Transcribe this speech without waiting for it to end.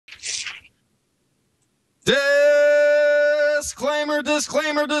Disclaimer,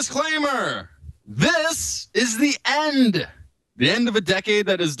 disclaimer, disclaimer. This is the end. The end of a decade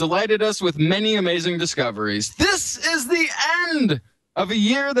that has delighted us with many amazing discoveries. This is the end of a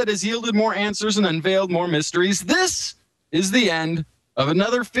year that has yielded more answers and unveiled more mysteries. This is the end of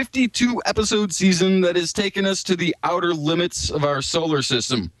another 52-episode season that has taken us to the outer limits of our solar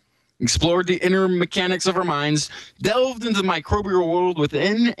system, explored the inner mechanics of our minds, delved into the microbial world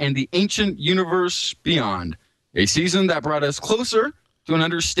within and the ancient universe beyond. A season that brought us closer to an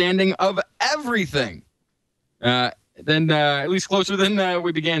understanding of everything, at least closer than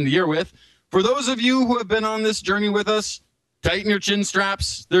we began the year with. For those of you who have been on this journey with us, tighten your chin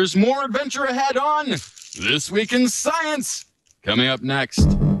straps. There's more adventure ahead on This Week in Science, coming up next.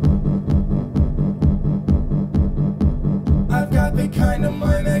 I've got the kind of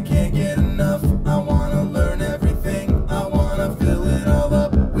mind I can't get enough. I want to learn everything. I want to fill it all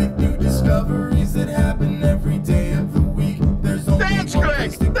up with new discoveries that happen every day of the week. There's only Dance,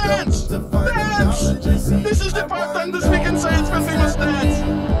 Greg! Dance! Dance! This is the part on This Week in Science where we must dance.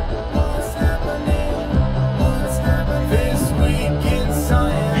 What's happening? What's happening? This week in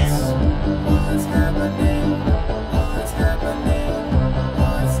science. What's happening? What's happening?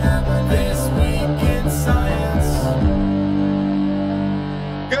 What's happening? This week in science.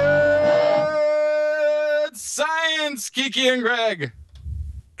 Good science, Kiki and Greg.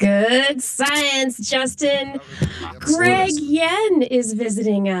 Good science, Justin. Greg Yen is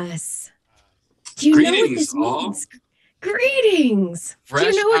visiting us. Do you know what this means? Greetings. Fresh Do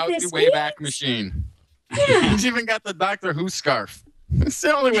you know what out this the Wayback means? Machine. Yeah. He's even got the Doctor Who scarf. It's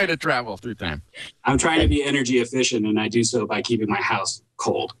the only way to travel through time. I'm trying to be energy efficient, and I do so by keeping my house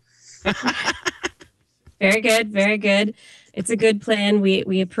cold. Very good. Very good. It's a good plan.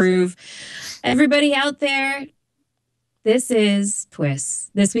 We approve. Everybody out there, this is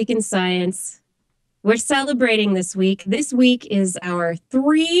TWIS, This Week in Science. We're celebrating this week. This week is our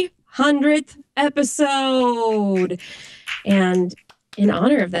 300th episode. And in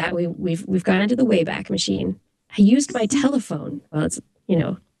honor of that, we've gone into the Wayback Machine. I used my telephone. Well, it's,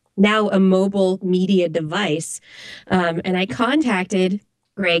 now a mobile media device. And I contacted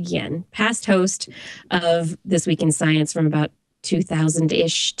Greg Yen, past host of This Week in Science from about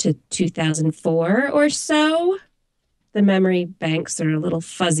 2000-ish to 2004 or so. The memory banks are a little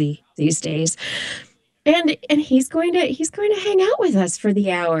fuzzy these days. And he's going to hang out with us for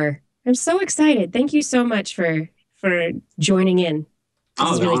the hour. I'm so excited. Thank you so much for joining in.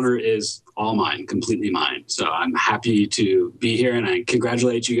 The honor is all mine, completely mine. So I'm happy to be here, and I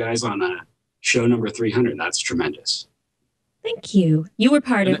congratulate you guys on show number 300. That's tremendous. Thank you. You were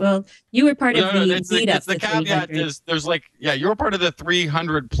part of the lead up. The caveat is you were part of the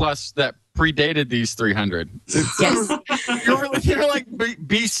 300 plus that predated these 300. Yes. You're like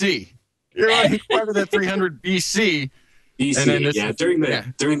BC. You're like part of the 300 BC. BC,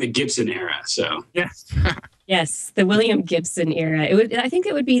 during the Gibson era. So yes. Yes, the William Gibson era. I think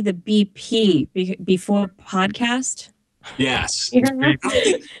it would be the BP before podcast. Yes.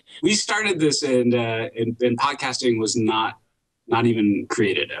 We started this and podcasting was not even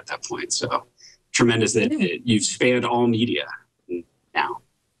created at that point. So tremendous that you've spanned all media now.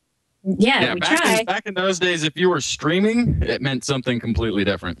 Yeah, we try. Back in those days, if you were streaming, it meant something completely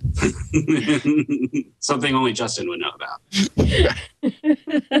different. Something only Justin would know about.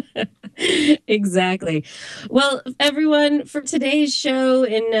 Exactly. Well, everyone, for today's show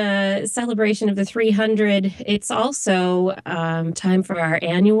in celebration of the 300, it's also time for our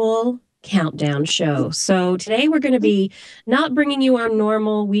annual countdown show. So today we're going to be not bringing you our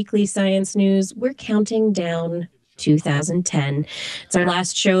normal weekly science news. We're counting down 2010. It's our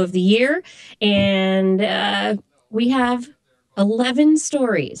last show of the year, and we have 11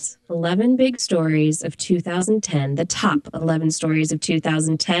 stories, 11 big stories of 2010, the top 11 stories of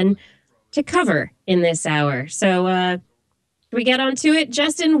 2010 to cover in this hour. So do we get on to it?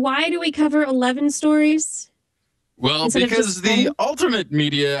 Justin, why do we cover 11 stories? Well, because the ultimate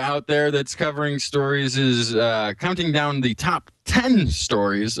media out there that's covering stories is counting down the top 10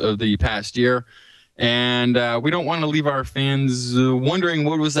 stories of the past year. And we don't want to leave our fans wondering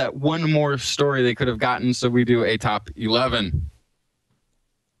what was that one more story they could have gotten, so we do a top 11.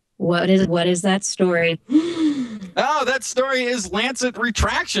 What is that story? Oh, that story is Lancet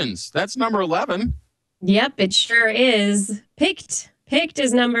retractions. That's number 11. Yep, it sure is. Picked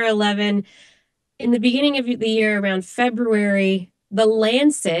as number 11. In the beginning of the year, around February, The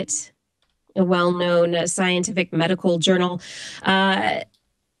Lancet, a well-known scientific medical journal,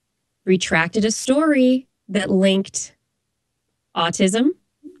 retracted a story that linked autism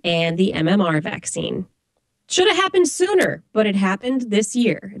and the MMR vaccine. Should have happened sooner, but it happened this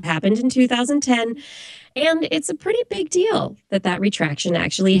year. It happened in 2010. And it's a pretty big deal that that retraction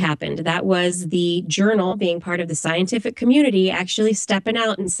actually happened. That was the journal, being part of the scientific community, actually stepping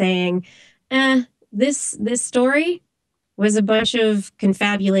out and saying, this story was a bunch of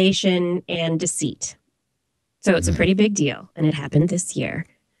confabulation and deceit. So it's a pretty big deal, and it happened this year.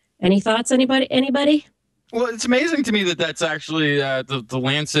 Any thoughts, anybody? Well, it's amazing to me that that's actually the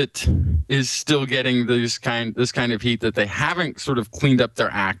Lancet is still getting this kind of heat, that they haven't sort of cleaned up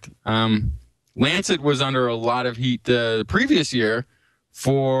their act. Lancet was under a lot of heat the previous year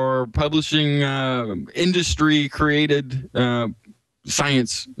for publishing industry-created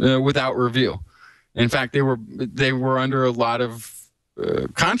science without review. In fact, they were under a lot of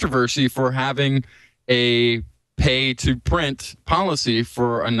controversy for having a pay-to-print policy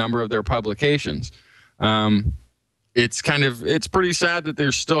for a number of their publications. It's pretty sad that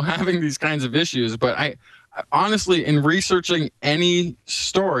they're still having these kinds of issues. But I honestly, in researching any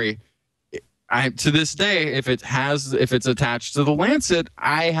story, to this day, if it's attached to the Lancet,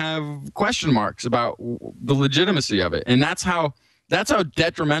 I have question marks about the legitimacy of it, and that's how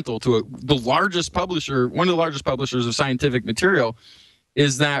detrimental to the largest publisher, one of the largest publishers of scientific material,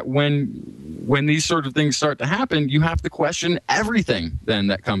 is that when these sort of things start to happen, you have to question everything then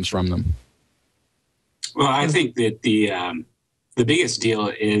that comes from them. Well, I think that the biggest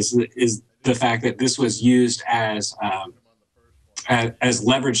deal is the fact that this was used as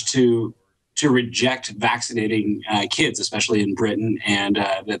leverage to reject vaccinating kids, especially in Britain, and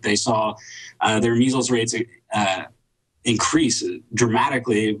that they saw their measles rates increase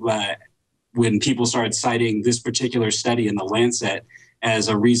dramatically when people started citing this particular study in the Lancet as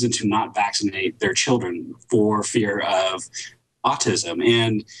a reason to not vaccinate their children for fear of autism.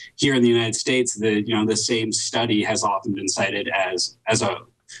 And here in the United States, the same study has often been cited as a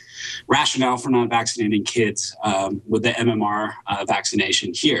rationale for not vaccinating kids with the MMR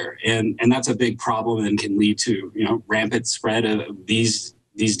vaccination here. And that's a big problem and can lead to, rampant spread of these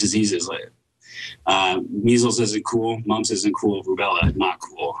diseases. Measles isn't cool, mumps isn't cool, rubella not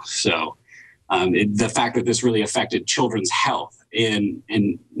cool. So the fact that this really affected children's health in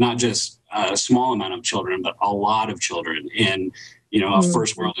not just a small amount of children, but a lot of children in a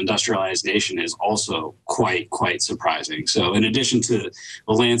first world industrialized nation is also quite surprising. So in addition to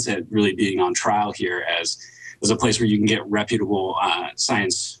the Lancet really being on trial here as a place where you can get reputable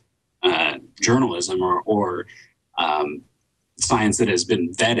science journalism or science that has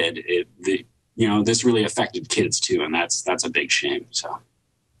been vetted, this really affected kids too, and that's a big shame. So.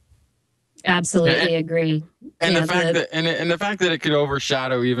 Absolutely agree. And the fact that it could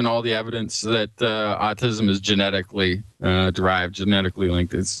overshadow even all the evidence that autism is genetically derived, genetically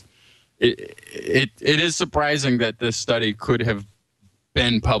linked, it is surprising that this study could have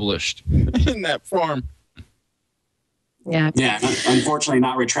been published in that form. Yeah. Yeah. Unfortunately,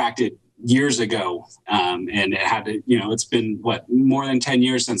 not retracted years ago, and it had to. It's been more than 10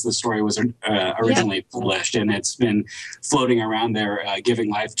 years since the story was originally published, and it's been floating around there,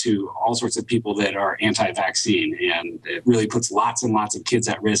 giving life to all sorts of people that are anti-vaccine, and it really puts lots and lots of kids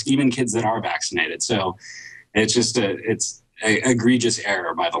at risk, even kids that are vaccinated. So it's just it's an egregious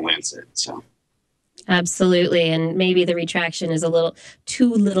error by the Lancet. So. Absolutely, and maybe the retraction is a little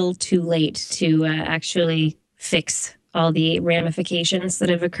too late to actually fix all the ramifications that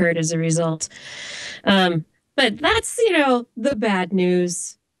have occurred as a result. But that's, the bad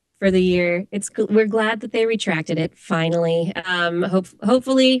news for the year. We're glad that they retracted it finally.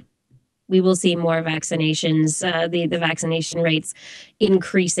 Hopefully we will see more vaccinations, the vaccination rates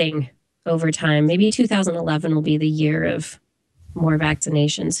increasing over time. Maybe 2011 will be the year of more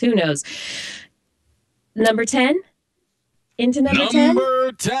vaccinations. Who knows? Number 10? Into number 10?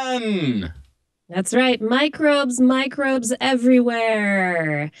 Number 10! That's right. Microbes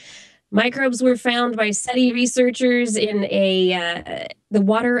everywhere. Microbes were found by SETI researchers in the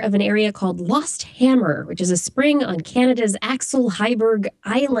water of an area called Lost Hammer, which is a spring on Canada's Axel Heiberg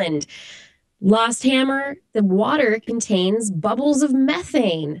Island. Lost Hammer, the water contains bubbles of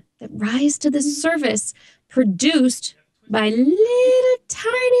methane that rise to the surface, produced by little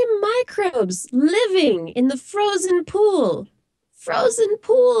tiny microbes living in the frozen pool. Frozen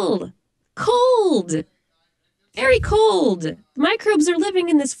pool. Cold, very cold. The microbes are living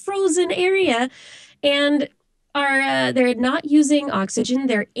in this frozen area and they're not using oxygen.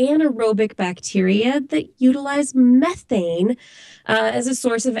 They're anaerobic bacteria that utilize methane as a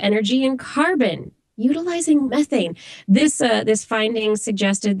source of energy and carbon. Utilizing methane. This finding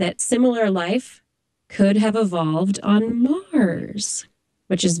suggested that similar life could have evolved on Mars,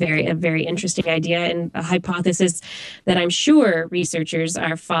 which is a very interesting idea and a hypothesis that I'm sure researchers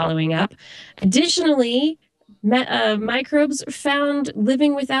are following up. Additionally, Microbes are found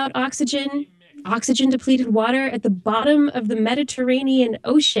living without oxygen, oxygen-depleted water at the bottom of the Mediterranean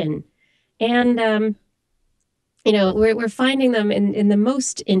Ocean. And, we're finding them in the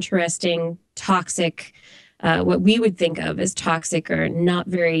most interesting, toxic, what we would think of as toxic or not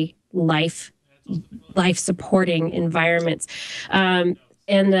very life-supporting environments. And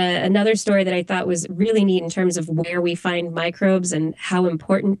another story that I thought was really neat in terms of where we find microbes and how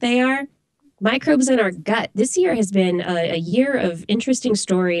important they are. Microbes in our gut. This year has been a year of interesting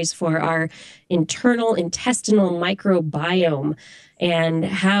stories for our internal intestinal microbiome and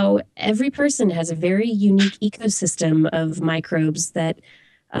how every person has a very unique ecosystem of microbes that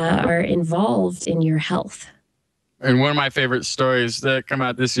are involved in your health. And one of my favorite stories that come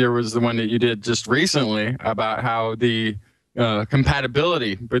out this year was the one that you did just recently about how the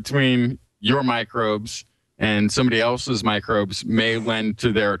compatibility between your microbes and somebody else's microbes may lend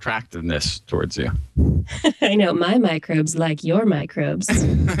to their attractiveness towards you. I know my microbes like your microbes. I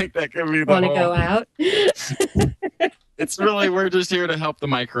think that could be the Want to go out? It's really, we're just here to help the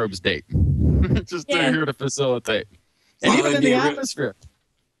microbes date. They're here to facilitate. And even in the atmosphere.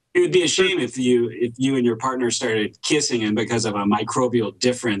 It would be a shame if you and your partner started kissing, and because of a microbial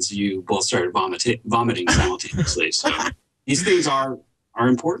difference, you both started vomiting simultaneously. So these things are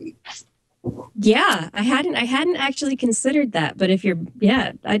important. Yeah, I hadn't actually considered that. But if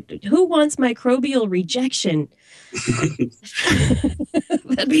who wants microbial rejection?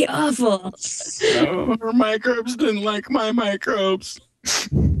 That'd be awful. No, her microbes didn't like my microbes.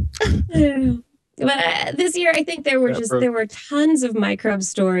 But this year, I think there were tons of microbe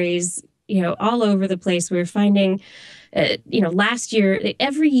stories, all over the place. We were finding, last year,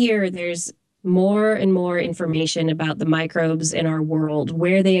 every year there's more and more information about the microbes in our world,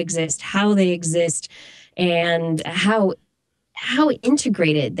 where they exist, how they exist, and how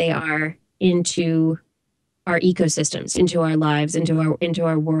integrated they are into our ecosystems, into our lives, into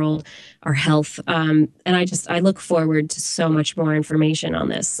our world, our health. And I look forward to so much more information on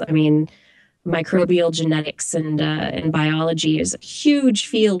this. I mean, microbial genetics and biology is a huge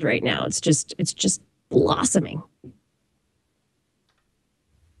field right now. It's just blossoming.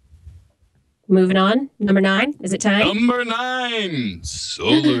 Moving on, number 9. Is it time? Number 9,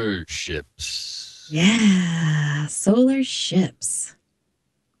 solar ships. Yeah, solar ships.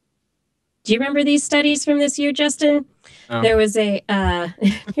 Do you remember these studies from this year, Justin? No. There was a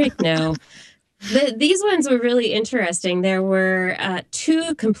no. These ones were really interesting. There were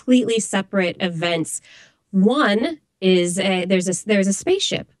 2 completely separate events. One is there's a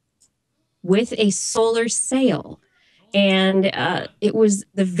spaceship with a solar sail, and it was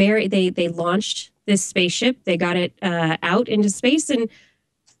they launched this spaceship. They got it out into space, and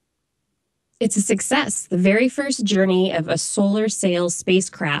it's a success. The very first journey of a solar sail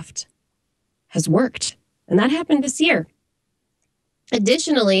spacecraft has worked, and that happened this year.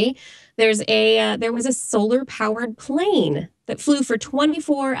 Additionally, there was a solar-powered plane that flew for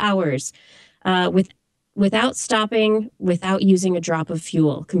 24 hours without stopping, without using a drop of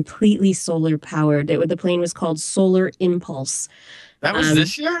fuel, completely solar-powered. The plane was called Solar Impulse. That was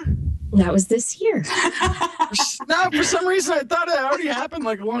this year? That was this year. No, for some reason I thought it already happened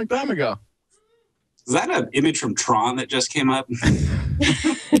like a long time ago. Is that an image from Tron that just came up?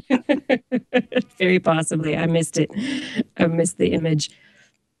 Very possibly. I missed it. I missed the image.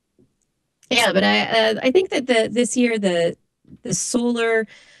 Yeah, but I think that this year the solar,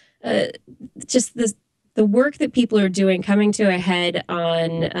 just the work that people are doing, coming to a head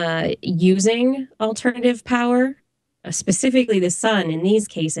on using alternative power, specifically the sun in these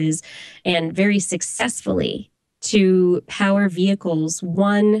cases, and very successfully to power vehicles,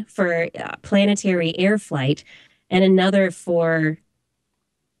 one for planetary air flight and another for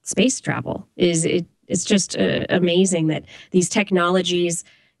space travel. It's just amazing that these technologies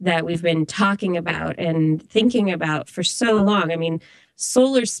that we've been talking about and thinking about for so long. I mean,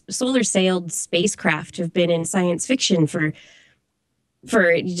 solar sailed spacecraft have been in science fiction for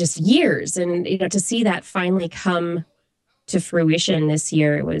just years, and to see that finally come to fruition this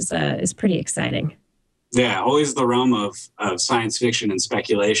year, it was is pretty exciting. Yeah, always the realm of science fiction and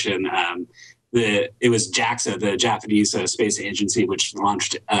speculation. It was JAXA, the Japanese space agency, which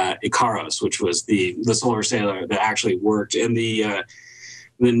launched Icaros, which was the solar sailor that actually worked. And the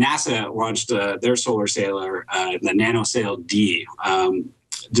NASA launched their solar sailor, the NanoSail D,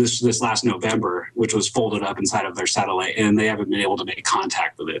 just this last November, which was folded up inside of their satellite, and they haven't been able to make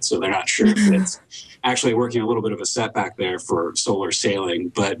contact with it. So they're not sure if it's actually working. A little bit of a setback there for solar sailing,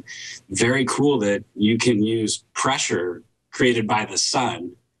 but very cool that you can use pressure created by the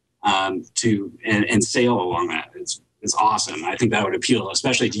sun to sail along that. It's awesome. I think that would appeal,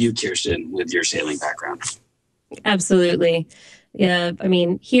 especially to you, Kirsten, with your sailing background. Absolutely. Yeah. I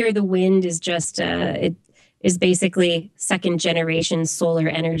mean, here the wind is just, it is basically second generation solar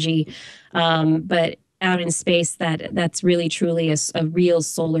energy. But out in space, that's really truly a real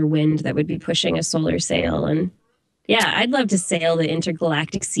solar wind that would be pushing a solar sail. And yeah, I'd love to sail the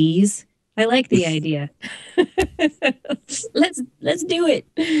intergalactic seas. I like the idea. let's do it.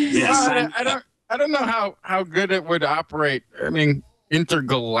 Yes, I don't know how good it would operate. I mean,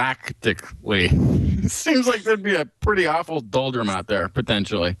 intergalactically. It seems like there'd be a pretty awful doldrum out there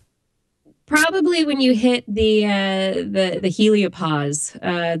potentially. Probably when you hit the heliopause,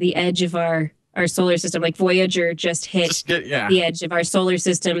 the edge of our solar system, like Voyager just hit the edge of our solar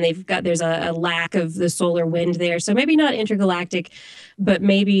system. There's a lack of the solar wind there, so maybe not intergalactic, but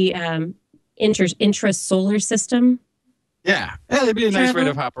maybe intra-solar system. Yeah, it'd be a nice way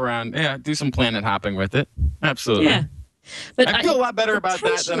to hop around. Yeah, do some planet hopping with it. Absolutely. Yeah. But I feel a lot better about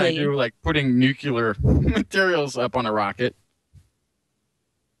that than I do like putting nuclear materials up on a rocket.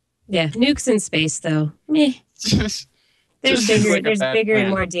 Yeah, nukes in space though. Meh. There's bigger and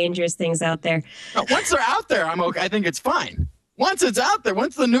more dangerous things out there. Once they're out there, I'm okay. I think it's fine. Once it's out there,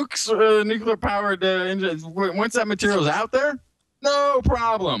 once the nuclear powered engine, once that material is out there, no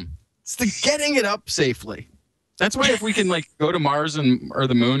problem. It's the getting it up safely. That's why if we can like go to Mars or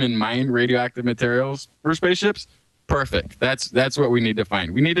the moon and mine radioactive materials for spaceships, perfect. That's what we need to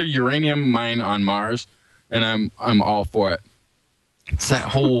find. We need a uranium mine on Mars, and I'm all for it. It's that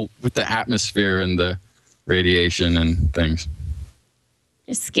whole with the atmosphere and the radiation and things.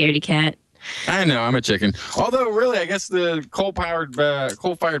 You're a scaredy cat. I know, I'm a chicken. Although, really, I guess the coal-fired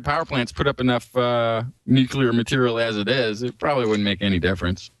power plants put up enough nuclear material as it is. It probably wouldn't make any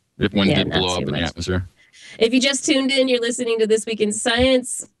difference if one did blow up in the atmosphere. If you just tuned in, you're listening to This Week in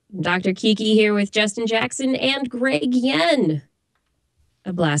Science. Dr. Kiki here with Justin Jackson and Greg Yen.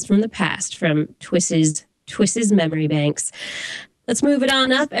 A blast from the past from TWiS's memory banks. Let's move it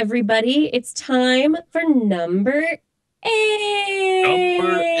on up, everybody. It's time for number 8.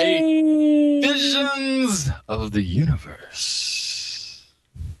 Number 8. Visions of the universe.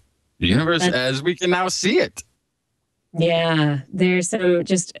 The universe as we can now see it. Yeah, there's some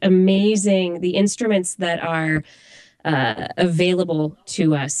just amazing, the instruments that are available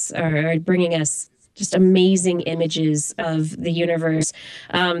to us are bringing us just amazing images of the universe.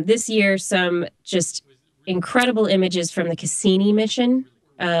 This year, some just incredible images from the Cassini mission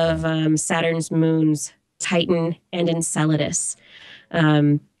of Saturn's moons, Titan and Enceladus.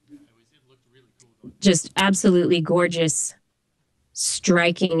 Just absolutely gorgeous,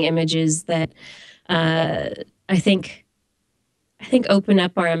 striking images that I think open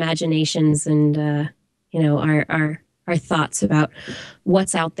up our imaginations and our thoughts about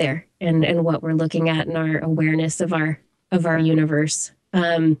what's out there and what we're looking at and our awareness of our universe.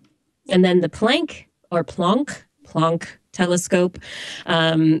 And then the Planck telescope.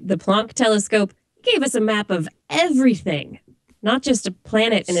 The Planck telescope gave us a map of everything, not just a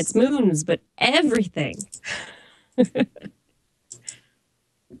planet and its moons, but everything.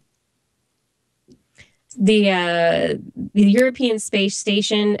 The European Space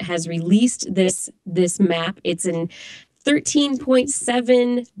Station has released this map. It's in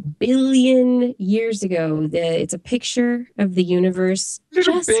 13.7 billion years ago. It's a picture of the universe.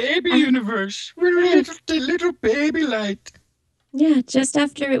 Little baby universe. We're a little baby light. Yeah, just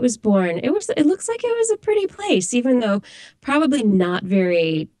after it was born. It looks like it was a pretty place, even though probably not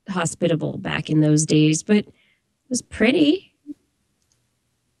very hospitable back in those days, but it was pretty.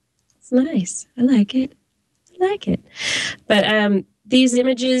 It's nice. I like it. But these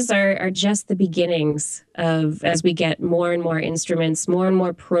images are just the beginnings of, as we get more and more instruments, more and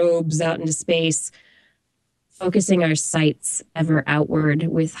more probes out into space, focusing our sights ever outward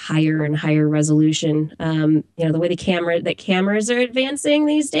with higher and higher resolution. The way that cameras are advancing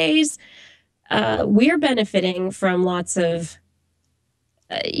these days, we're benefiting from lots of,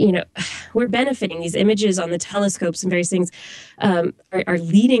 we're benefiting. These images on the telescopes and various things are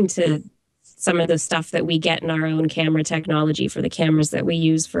leading to some of the stuff that we get in our own camera technology for the cameras that we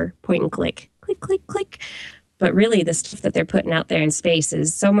use for point and click. But really the stuff that they're putting out there in space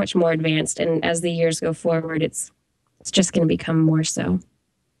is so much more advanced. And as the years go forward, it's just going to become more so.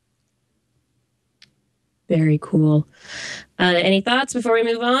 Very cool. Any thoughts before we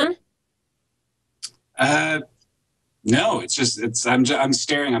move on? No, I'm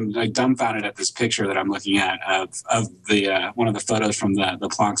staring. I'm like dumbfounded at this picture that I'm looking at of the one of the photos from the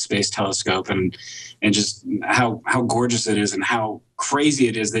Planck Space Telescope, and just how gorgeous it is, and how crazy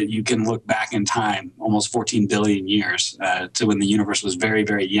it is that you can look back in time almost 14 billion years to when the universe was very,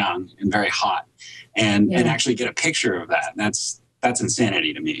 very young and very hot, and actually get a picture of that. That's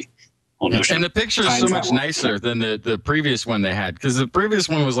insanity to me. whole notion. And the picture is Time so much travel. nicer than the previous one they had, because the previous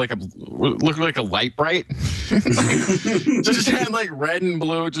one was like looked like a light bright. Just had like red and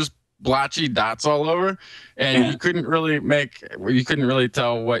blue, just blotchy dots all over, and you couldn't really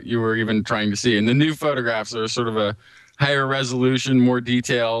tell what you were even trying to see. And the new photographs are sort of a higher resolution, more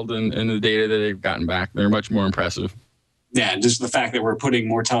detailed, and the data that they've gotten back, they're much more impressive. Yeah, just the fact that we're putting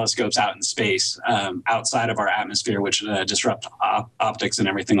more telescopes out in space, outside of our atmosphere, which disrupt optics and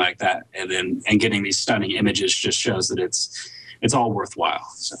everything like that, and getting these stunning images just shows that it's all worthwhile.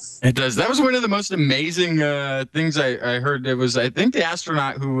 So. It does. That was one of the most amazing things I heard. It was, I think, the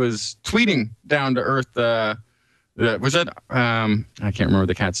astronaut who was tweeting down to Earth. Was that I can't remember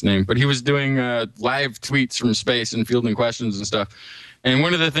the cat's name, but he was doing live tweets from space and fielding questions and stuff. And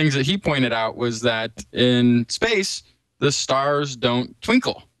one of the things that he pointed out was that in space, the stars don't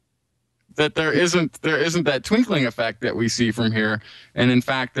twinkle, that there isn't that twinkling effect that we see from here. And in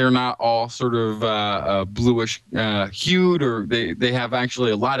fact, they're not all sort of bluish hued, or they have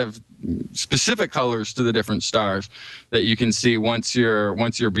actually a lot of specific colors to the different stars that you can see once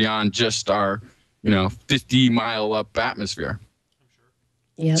you're beyond just our 50-mile up atmosphere.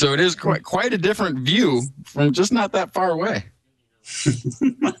 Yep. So it is quite a different view from just not that far away.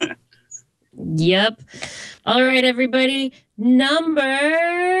 Yep. All right, everybody. Number.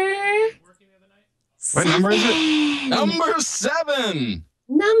 What number is it? Number 7.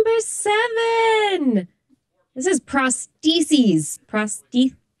 Number 7. This is prostheses.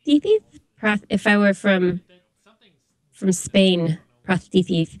 Prostheses? If I were from Spain,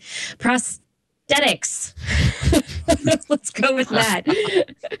 prostheses. Prosthetics. Let's go with that.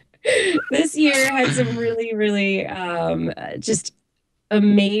 This year had some really, really just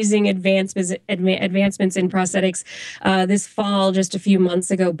amazing advancements in prosthetics. This fall, just a few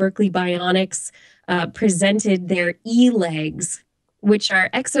months ago, Berkeley Bionics presented their e-legs, which are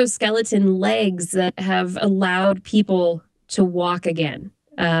exoskeleton legs that have allowed people to walk again.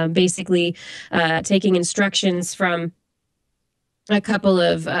 Basically, taking instructions from a couple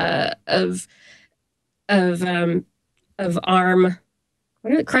of arm.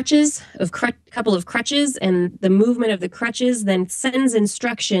 What are the crutches? Couple of crutches, and the movement of the crutches then sends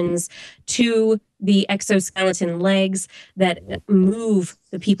instructions to the exoskeleton legs that move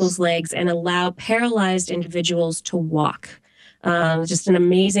the people's legs and allow paralyzed individuals to walk. Just an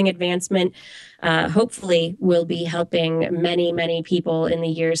amazing advancement. Hopefully will be helping many, many people in the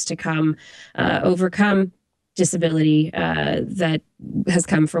years to come overcome disability that has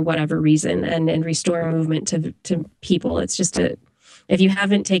come for whatever reason, and restore movement to people. It's just if you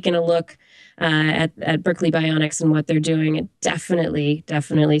haven't taken a look at Berkeley Bionics and what they're doing, it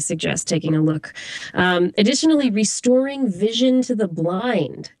definitely suggests taking a look. Additionally, restoring vision to the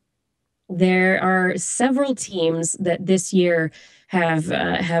blind. There are several teams that this year have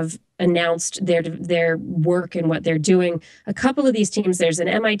announced their work and what they're doing. A couple of these teams, there's an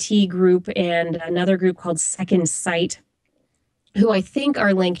MIT group and another group called Second Sight, who I think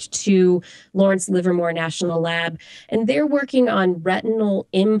are linked to Lawrence Livermore National Lab. And they're working on retinal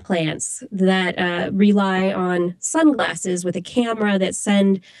implants that rely on sunglasses with a camera that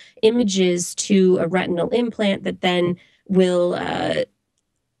send images to a retinal implant that then will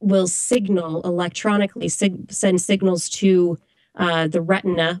signal electronically, send signals to the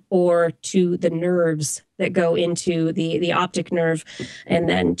retina or to the nerves that go into the optic nerve and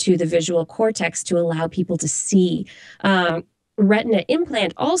then to the visual cortex to allow people to see. Retina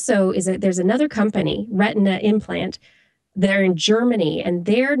implant also there's another company, Retina Implant. They're in Germany, and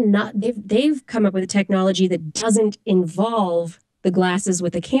they've come up with a technology that doesn't involve the glasses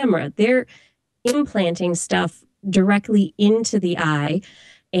with a camera. They're implanting stuff directly into the eye,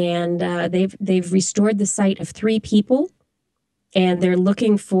 and they've restored the sight of 3 people, and they're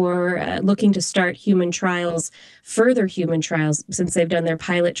looking to start further human trials, since they've done their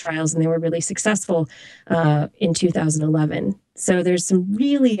pilot trials and they were really successful in 2011. So there's some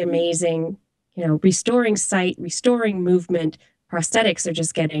really amazing, restoring sight, restoring movement. Prosthetics are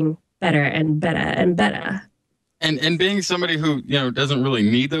just getting better and better and better. And being somebody who doesn't really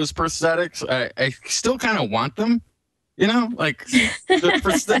need those prosthetics, I still kind of want them. Like the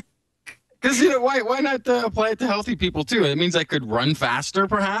prosthetic. Because why not apply it to healthy people too? It means I could run faster,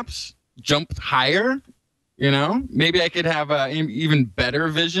 perhaps jump higher. Maybe I could have even better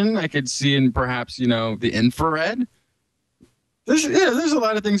vision. I could see in perhaps the infrared. There's a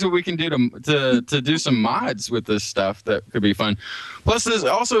lot of things that we can do to do some mods with this stuff that could be fun. Plus, there's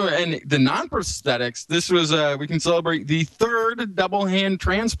also the non-prosthetics. This was we can celebrate the 3rd double hand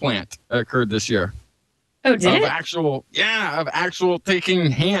transplant occurred this year. Oh, did it? Of actual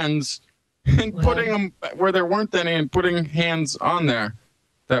taking hands and putting them where there weren't any and putting hands on there.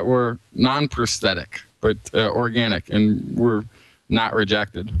 that were non-prosthetic but organic, and were not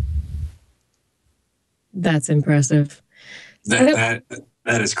rejected. That's impressive. That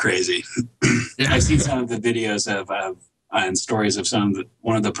is crazy. I've seen some of the videos of and stories of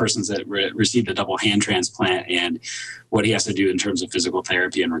one of the persons that received a double hand transplant and what he has to do in terms of physical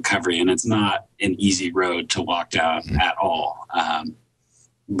therapy and recovery. And it's not an easy road to walk down at all.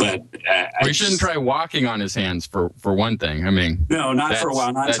 But we shouldn't try walking on his hands for one thing. I mean, no, not for a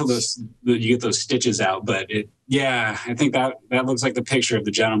while, not until you get those stitches out. But I think that looks like the picture of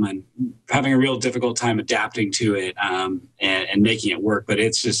the gentleman having a real difficult time adapting to it and making it work. But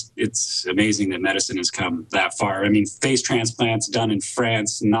it's amazing that medicine has come that far. I mean, face transplants done in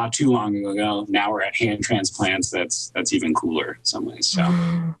France not too long ago. Now we're at hand transplants. That's even cooler in some ways. So,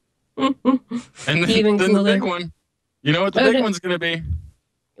 and then the big one. You know what the big one's going to be?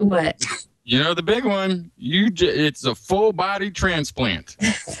 What? You know the big one. It's a full body transplant.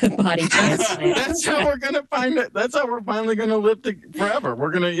 The body transplant. That's how we're gonna find it. That's how we're finally gonna live forever. We're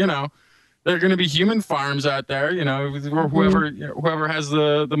gonna, there are gonna be human farms out there. Or whoever has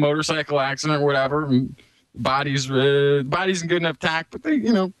the motorcycle accident or whatever. And body's in good enough tact, but they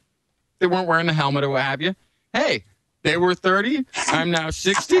weren't wearing a helmet or what have you. Hey, they were 30. I'm now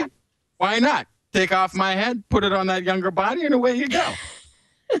 60. Why not take off my head, put it on that younger body, and away you go.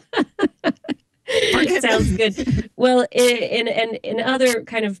 Sounds good. Well, in other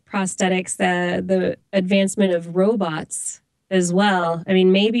kind of prosthetics, the advancement of robots as well. I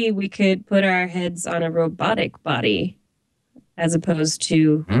mean, maybe we could put our heads on a robotic body as opposed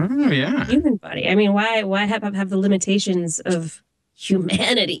to a human body. I mean, why have the limitations of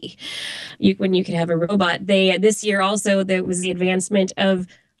humanity when you can have a robot? This year also there was the advancement of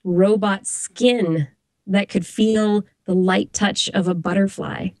robot skin that could feel the light touch of a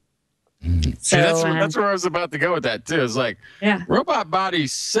butterfly. So that's where I was about to go with that too. It's like, robot body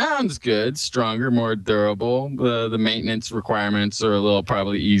sounds good, stronger, more durable. The maintenance requirements are a little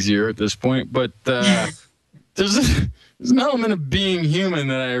probably easier at this point, but there's an element of being human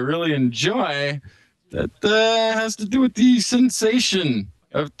that I really enjoy that has to do with the sensation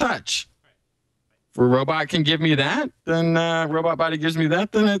of touch. If a robot can give me that, then robot body gives me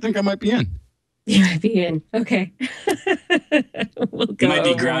that, then I think I might be in. You might be in. Okay. We'll go. You might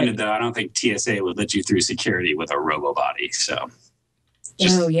be grounded, though. I don't think TSA would let you through security with a robo body. So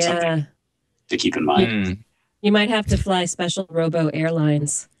just something to keep in mind. You might have to fly special robo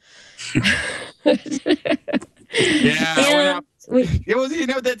airlines. That's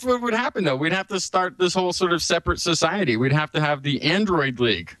what would happen, though. We'd have to start this whole sort of separate society. We'd have to have the Android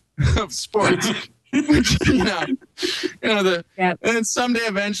League of sports. And then someday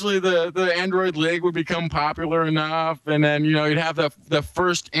eventually the Android League would become popular enough, and then you'd have the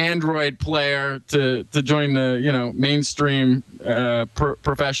first Android player to join the mainstream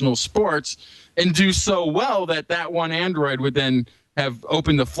professional sports and do so well that one Android would then have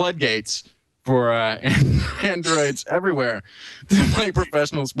opened the floodgates for androids everywhere to play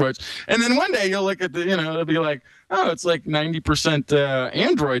professional sports. And then one day you'll look at it'll be like, oh, it's like 90%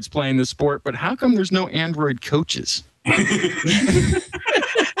 androids playing the sport, but how come there's no android coaches? I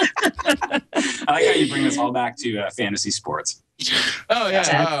like how you bring this all back to fantasy sports. Oh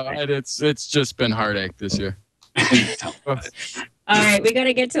yeah, it's just been heartache this year. All right, we got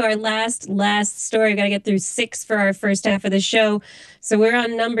to get to our last story. We got to get through 6 for our first half of the show. So we're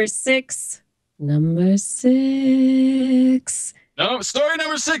on number 6. Number 6. No, story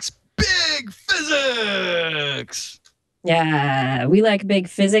number 6. Big physics. Yeah, we like big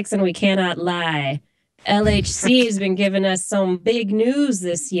physics, and we cannot lie. LHC has been giving us some big news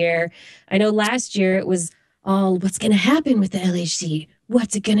this year. I know last year it was all what's going to happen with the LHC.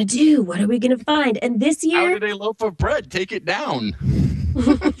 What's it going to do? What are we going to find? And this year... How did a loaf of bread take it down?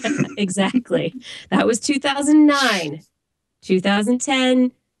 Exactly. That was 2009.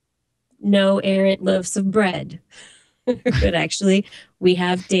 2010, no errant loaves of bread. But actually, we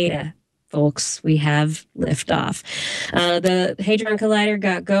have data, folks. We have liftoff. The Hadron Collider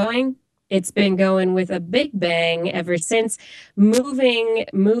got going. It's been going with a big bang ever since, moving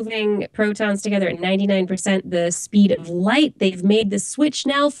protons together at 99% the speed of light. They've made the switch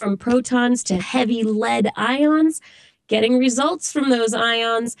now from protons to heavy lead ions, getting results from those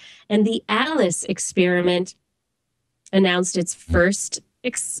ions. And the ALICE experiment announced its first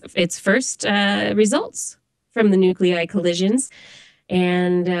results from the nuclei collisions.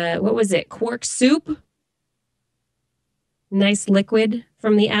 And what was it? Quark soup? Nice liquid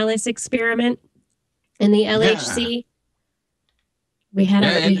from the ALICE experiment. And the LHC, we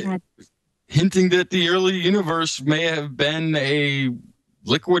had hinting that the early universe may have been a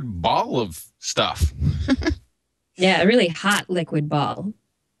liquid ball of stuff. Yeah, a really hot liquid ball.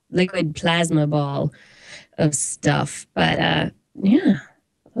 liquid plasma ball of stuff. But yeah,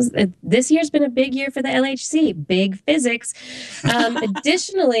 this year's been a big year for the LHC. Big physics.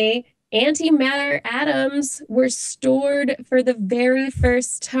 Additionally, antimatter atoms were stored for the very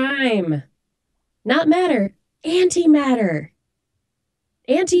first time. Not matter, antimatter.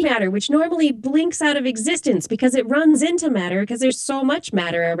 Antimatter, which normally blinks out of existence because it runs into matter because there's so much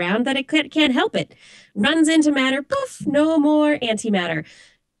matter around that it can't help it. Runs into matter, poof, no more antimatter.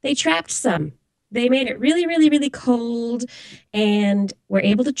 They trapped some. They made it really, really, really cold and were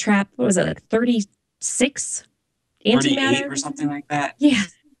able to trap, what was it, like 36 antimatter? 38 or something like that. Yeah.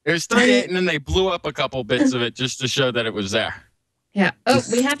 It was 38, and then they blew up a couple bits of it just to show that it was there. Yeah. Oh,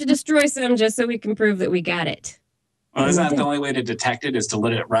 we have to destroy some just so we can prove that we got it. Well, isn't that the only way to detect it is to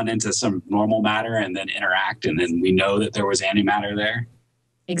let it run into some normal matter and then interact, and then we know that there was antimatter there?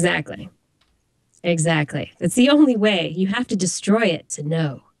 Exactly. Exactly. That's the only way. You have to destroy it to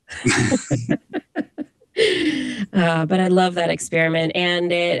know. But I love that experiment,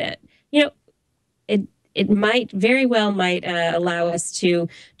 and it might very well allow us to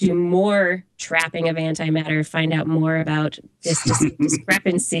do more trapping of antimatter, find out more about this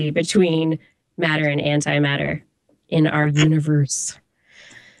discrepancy between matter and antimatter in our universe.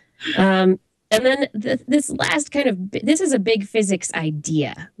 And then this last this is a big physics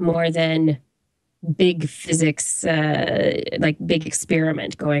idea more than big physics, like big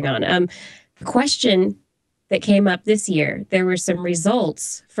experiment going on. The question that came up this year, there were some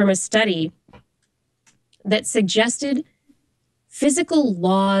results from a study that suggested physical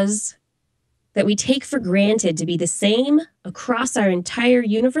laws that we take for granted to be the same across our entire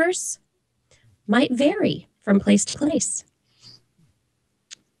universe might vary from place to place.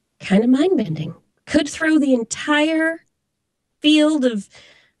 Kind of mind-bending. Could throw the entire field of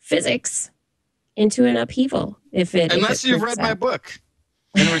physics into an upheaval unless you've read my book,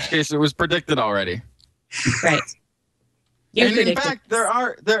 in which case it was predicted already. Right. And in fact,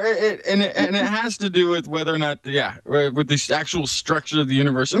 it has to do with whether or not, with the actual structure of the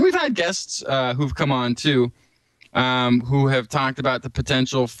universe. And we've had guests who've come on too, who have talked about the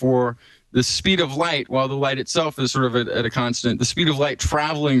potential for the speed of light, while the light itself is sort of at a constant, the speed of light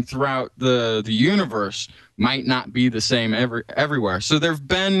traveling throughout the universe might not be the same everywhere. So there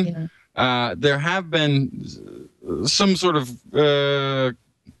have been some sort of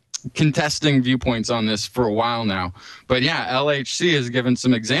contesting viewpoints on this for a while now. But yeah, LHC has given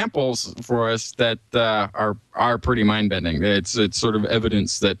some examples for us that are pretty mind-bending. It's sort of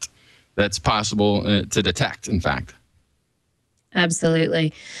evidence that's possible to detect, in fact.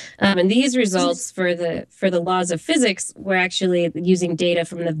 Absolutely. And these results for the laws of physics were actually using data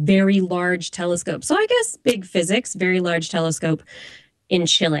from the Very Large Telescope. So I guess big physics, Very Large Telescope in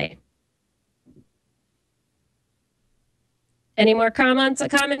Chile. Any more comments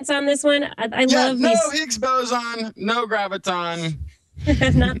on this one? I love no these. Higgs boson, no graviton.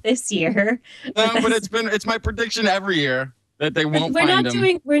 Not this year. No, but it's my prediction every year that they won't find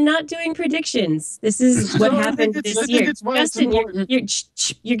them. We're not doing predictions. This is what happened this year. Justin,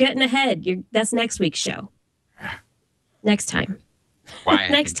 you're getting ahead. That's next week's show. Next time.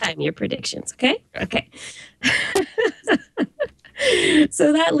 Next time, your predictions. Okay.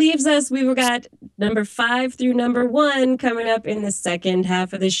 So that leaves us, we've got number 5 through number 1 coming up in the second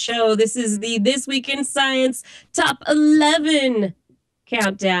half of the show. This is the This Week in Science Top 11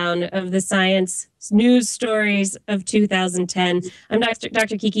 countdown of the science news stories of 2010. I'm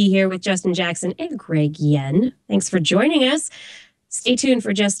Dr. Kiki here with Justin Jackson and Greg Yen. Thanks for joining us. Stay tuned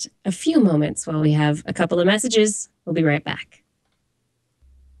for just a few moments while we have a couple of messages. We'll be right back.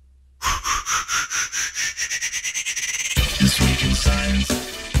 This Week in Science.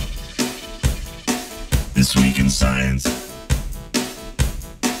 This Week in Science.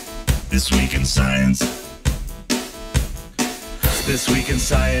 This Week in Science. This Week in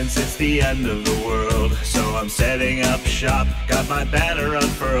Science, it's the end of the world. So I'm setting up shop, got my banner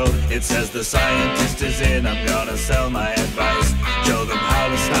unfurled. It says the scientist is in, I'm gonna sell my advice. Show them how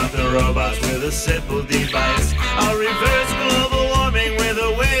to stop the robots with a simple device. I'll reverse global warming with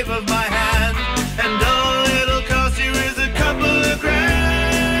a wave of my hand. And all it'll cost you is a couple of grand.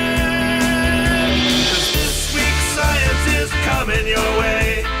 'Cause this week's science is coming your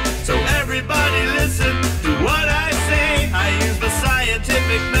way. So everybody listen to what I say. I use the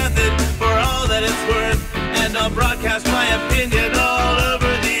scientific method for all that it's worth. And I'll broadcast my opinion all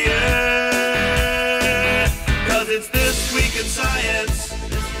over the earth. 'Cause it's This Week in Science.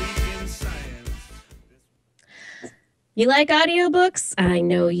 This Week in Science. You like audiobooks? I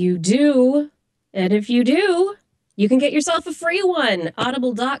know you do. And if you do, you can get yourself a free one.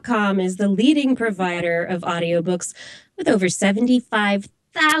 Audible.com is the leading provider of audiobooks with over 75,000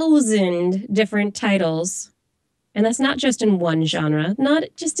 1,000 different titles. And that's not just in one genre, not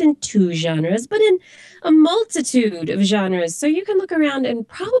just in two genres, but in a multitude of genres. So you can look around and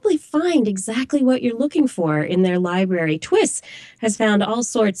probably find exactly what you're looking for in their library. Twis has found all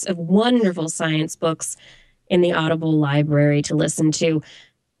sorts of wonderful science books in the Audible library to listen to.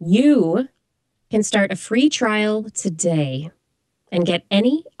 You can start a free trial today and get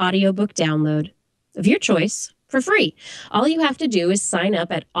any audiobook download of your choice for free. All you have to do is sign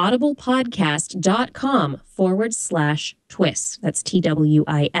up at audiblepodcast.com/twis. That's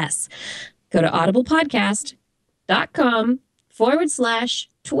TWIS. Go to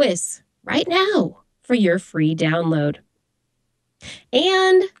audiblepodcast.com/twis right now for your free download.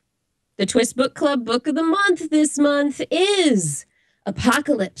 And the Twis Book Club book of the month this month is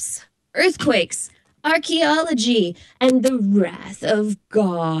Apocalypse, Earthquakes, Archaeology, and the Wrath of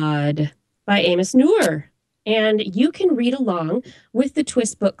God by Amos Noor. And you can read along with the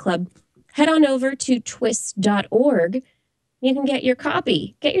Twis Book Club. Head on over to twis.org. You can get your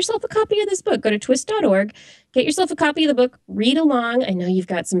copy. Get yourself a copy of this book. Go to twis.org. Get yourself a copy of the book. Read along. I know you've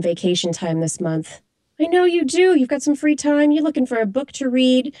got some vacation time this month. I know you do. You've got some free time. You're looking for a book to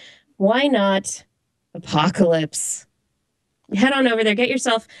read. Why not Apocalypse? Head on over there, get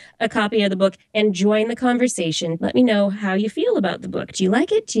yourself a copy of the book, and join the conversation. Let me know how you feel about the book. Do you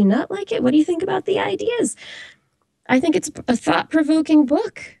like it? Do you not like it? What do you think about the ideas? I think it's a thought-provoking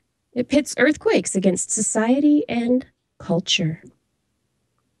book. It pits earthquakes against society and culture.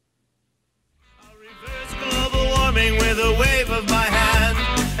 I'll reverse global warming with a wave of my hand,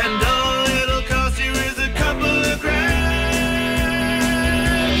 and all it'll cost you is a couple of grand.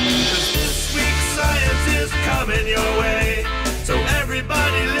 'Cause this week's science is coming your way. So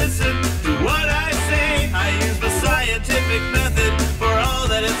everybody listen to what I say. I use the scientific method for all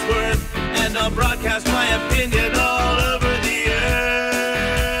that it's worth, and I'll broadcast my opinion all over the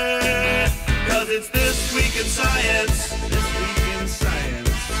earth. 'Cause it's This Week in Science. This Week in Science.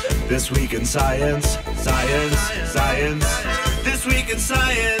 This Week in Science. Science. Science. This Week in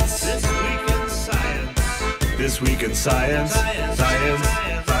Science. This Week in Science. This Week in Science. Science. Science.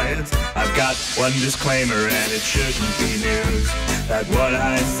 I've got one disclaimer, and it shouldn't be news, that what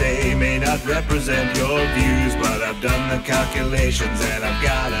I say may not represent your views, but I've done the calculations and I've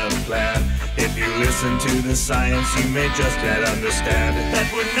got a plan. If you listen to the science, you may just yet understand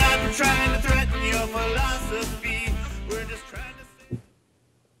that we're not trying to threaten your philosophy. We're just trying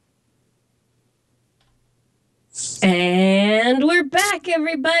to... And we're back,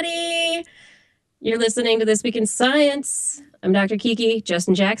 everybody. You're listening to This Week in Science. I'm Dr. Kiki.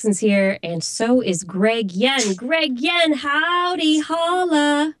 Justin Jackson's here, and so is Greg Yen. Greg Yen, howdy,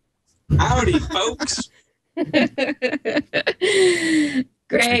 holla. Howdy, folks. Greg,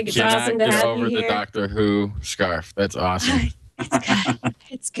 it's awesome to have you here. The Doctor Who scarf. That's awesome.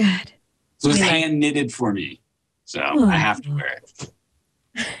 It's good. So it's hand knitted for me, so I have to wear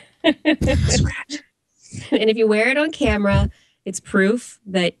it. Scratch. And if you wear it on camera, it's proof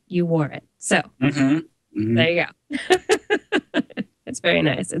that you wore it. So there you go. It's very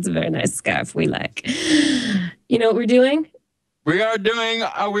nice. It's a very nice scarf. We like. You know what we're doing? We are doing,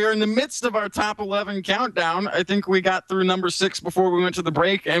 we are in the midst of our top 11 countdown. I think we got through number 6 before we went to the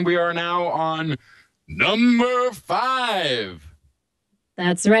break, and we are now on number 5.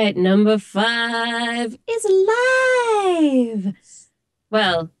 That's right. Number 5 is live.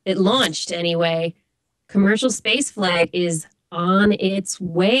 Well, it launched anyway. Commercial spaceflight is on its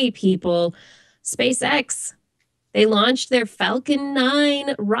way, people. SpaceX, they launched their Falcon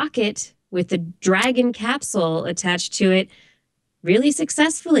 9 rocket with the Dragon capsule attached to it really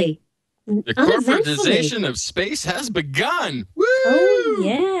successfully. The corporatization of space has begun. Woo! Oh,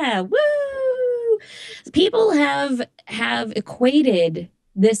 yeah. Woo! People have equated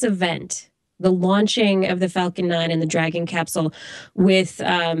this event, the launching of the Falcon 9 and the Dragon capsule, with,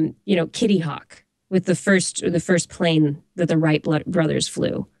 Kitty Hawk, with the first plane that the Wright brothers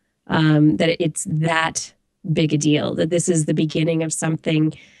flew. That it's that big a deal, that this is the beginning of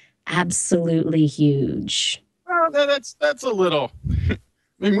something absolutely huge. Well, that's a little. I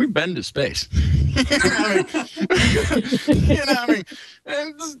mean, we've been to space.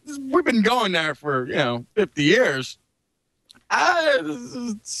 We've been going there for 50 years.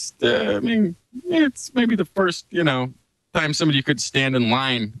 It's maybe the first time somebody could stand in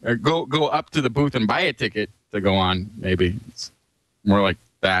line or go up to the booth and buy a ticket to go on. Maybe it's more like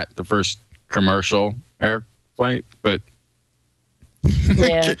that, the first commercial air flight, but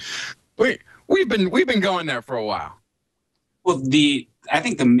yeah. we've been going there for a while. Well, I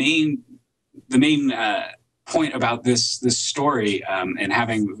think the main point about this story and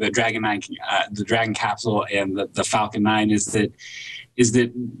having the Dragon 9, the Dragon capsule and the Falcon 9 is that is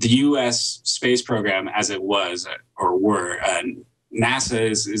that the U.S. space program, as it was or were, NASA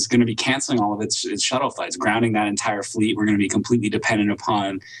is going to be canceling all of its shuttle flights, grounding that entire fleet. We're going to be completely dependent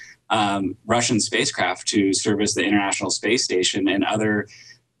upon Russian spacecraft to service the International Space Station and other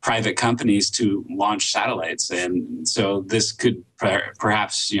private companies to launch satellites. And so this could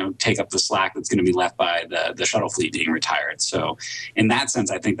perhaps, take up the slack that's going to be left by the shuttle fleet being retired. So in that sense,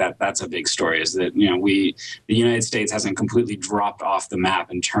 I think that's a big story, is that, the United States hasn't completely dropped off the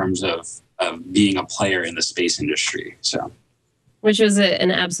map in terms of being a player in the space industry. So. Which was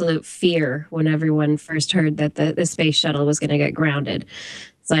an absolute fear when everyone first heard that the space shuttle was going to get grounded.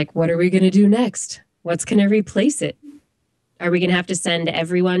 It's like, what are we going to do next? What's going to replace it? Are we going to have to send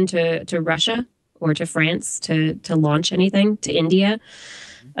everyone to Russia or to France to launch anything, to India?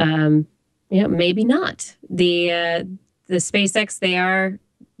 Maybe not. The SpaceX,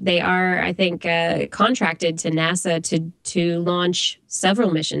 they are I think contracted to NASA to launch several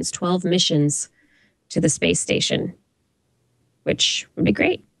missions, 12 missions to the space station, which would be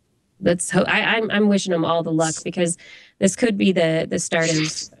great. Let's hope. I'm wishing them all the luck, because this could be the start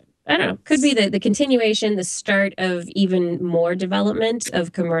of, I don't know, could be the continuation, the start of even more development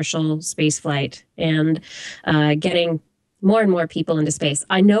of commercial space flight and getting more and more people into space.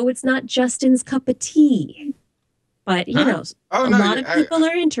 I know it's not Justin's cup of tea, but a lot of people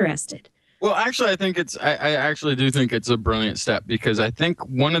are interested. Well, actually, I think I actually do think it's a brilliant step, because I think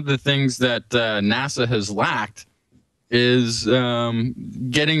one of the things that NASA has lacked is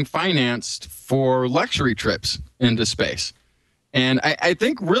getting financed for luxury trips into space. And I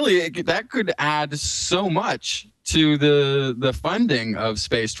think really that could add so much to the funding of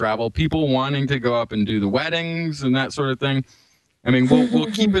space travel. People wanting to go up and do the weddings and that sort of thing. I mean,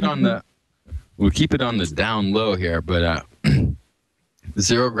 we'll keep it on the down low here, but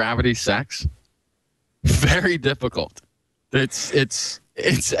zero gravity sex, very difficult. It's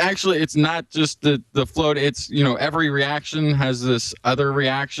actually, it's not just the float. It's, every reaction has this other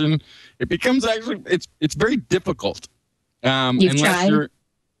reaction. It becomes actually, it's very difficult. You've tried?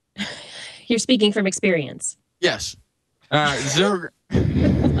 You're speaking from experience. Yes. Zero.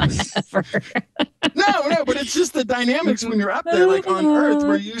 Whatever. No, but it's just the dynamics when you're up there, like on Earth,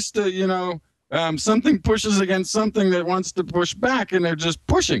 we're used to, something pushes against something that wants to push back, and they're just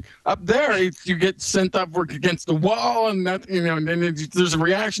pushing. Up there, you get sent up against the wall, and that, and then there's a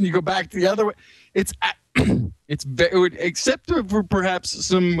reaction. You go back the other way. It's except for perhaps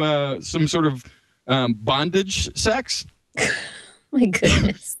some sort of bondage sex. My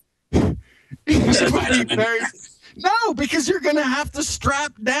goodness. No, because you're going to have to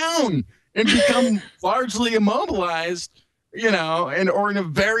strap down and become largely immobilized, or in a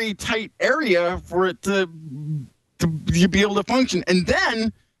very tight area for it to be able to function. And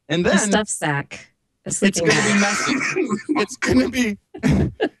then a stuff sack. It's going to be messy. It's going to be.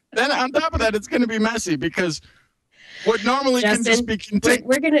 Then on top of that, it's going to be messy, because what normally Justin, can just be contained.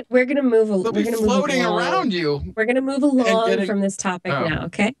 We're gonna move. They'll be floating around you. We're gonna move along from this topic now.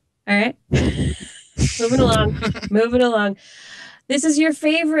 Okay. All right. Moving along. This is your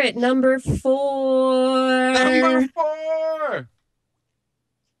favorite, number 4. Number 4.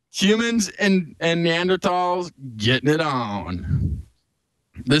 Humans and Neanderthals getting it on.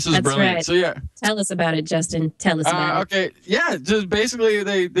 This is brilliant. Right. So yeah. Tell us about it, Justin. Tell us about it. Okay. Yeah. Just basically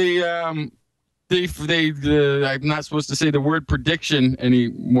they I'm not supposed to say the word prediction any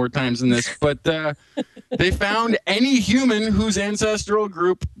more times than this, but they found any human whose ancestral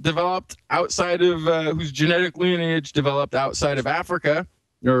group developed outside of, whose genetic lineage developed outside of Africa,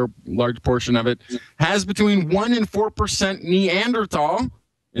 or a large portion of it, has between 1% and 4% Neanderthal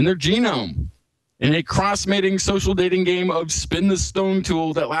in their genome, in a cross-mating social dating game of spin the stone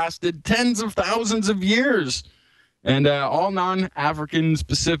tool that lasted tens of thousands of years. And all non-African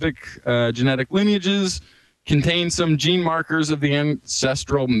specific genetic lineages contain some gene markers of the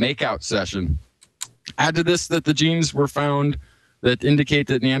ancestral makeout session. Add to this that the genes were found that indicate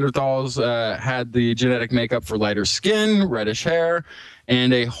that Neanderthals had the genetic makeup for lighter skin, reddish hair,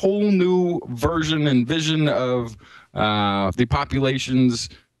 and a whole new version and vision of the populations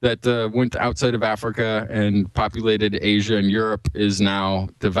that went outside of Africa and populated Asia and Europe is now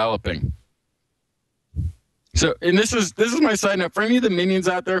developing. So, and this is my side note for any of the minions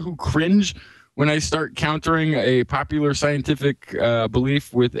out there who cringe when I start countering a popular scientific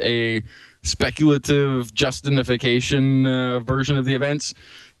belief with a speculative justification version of the events.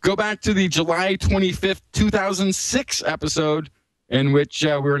 Go back to the July 25th, 2006 episode in which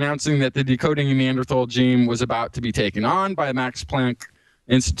we were announcing that the decoding a Neanderthal gene was about to be taken on by Max Planck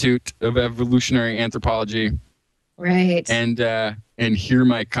Institute of Evolutionary Anthropology. Right. And hear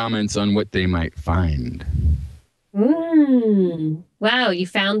my comments on what they might find. Wow, you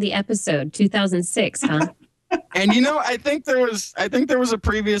found the episode 2006, huh? And I think there was a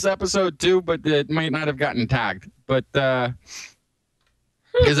previous episode too, but it might not have gotten tagged. But because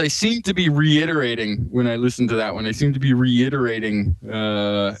I seem to be reiterating when I listen to that one, I seem to be reiterating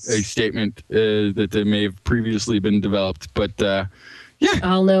a statement that may have previously been developed. But yeah,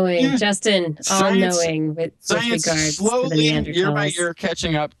 all-knowing, yeah. Justin, all-knowing with regards slowly, to the Neanderthals. year by year,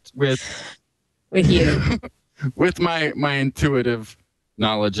 catching up with you, with my intuitive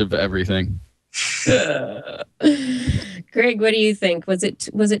knowledge of everything. Greg, what do you think? Was it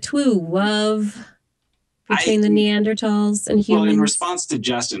TWiS between the Neanderthals and humans? Well, in response to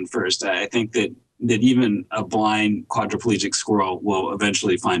Justin first, I think that even a blind quadriplegic squirrel will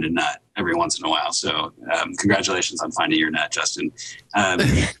eventually find a nut every once in a while. So congratulations on finding your nut, Justin.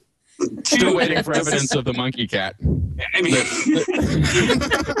 Still waiting for evidence of the monkey cat. I mean,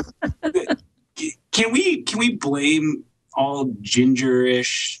 can we blame all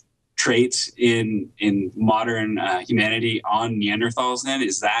gingerish traits in modern humanity on Neanderthals then?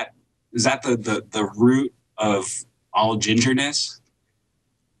 Is that the root of all gingerness?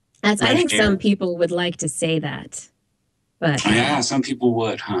 I think some people would like to say that, but yeah, some people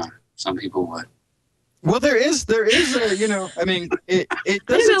would, huh? Some people would. Well, there is a, I mean, it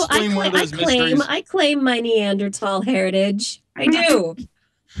does explain one of those mysteries. I claim my Neanderthal heritage. I do.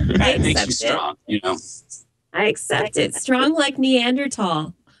 That makes you strong, I accept it. Strong like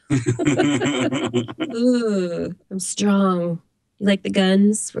Neanderthal. Ooh, I'm strong. You like the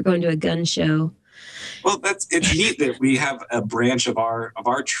guns? We're going to a gun show. Well, it's neat that we have a branch of our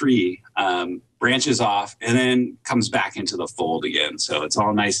tree branches off and then comes back into the fold again. So it's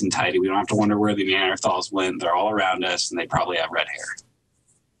all nice and tidy. We don't have to wonder where the Neanderthals went. They're all around us, and they probably have red hair.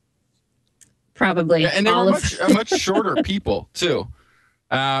 Probably. Yeah, and they were much shorter people too.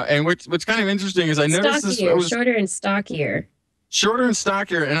 And what's kind of interesting is I noticed this. Shorter and stockier. Shorter and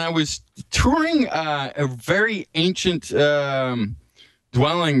stockier, and I was touring a very ancient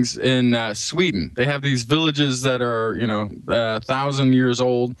dwellings in Sweden. They have these villages that are 1,000 years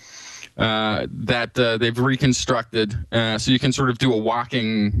old that they've reconstructed, so you can sort of do a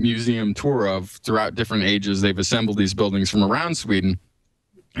walking museum tour of throughout different ages. They've assembled these buildings from around Sweden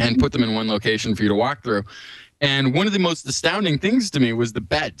and put them in one location for you to walk through. And one of the most astounding things to me was the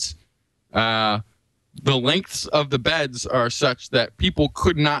beds. The lengths of the beds are such that people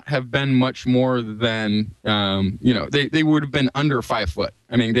could not have been much more than, they would have been under 5 foot.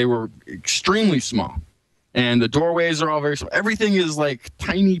 I mean, they were extremely small. And the doorways are all very small. Everything is like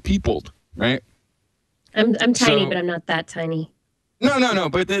tiny peopled, right? I'm tiny, but I'm not that tiny. No.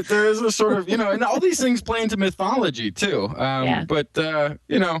 But there is a sort of, and all these things play into mythology too. Yeah. But,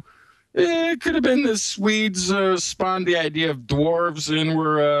 it could have been the Swedes spawned the idea of dwarves and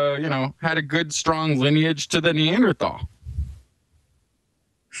were, had a good, strong lineage to the Neanderthal.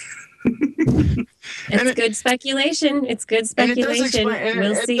 It's good speculation. It's good speculation.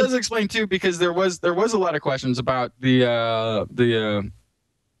 We'll see. It does explain too, because there was a lot of questions about the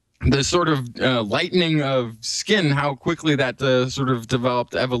sort of lightening of skin, how quickly that sort of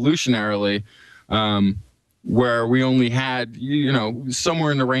developed evolutionarily. Where we only had,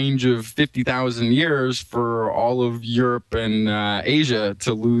 somewhere in the range of 50,000 years for all of Europe and Asia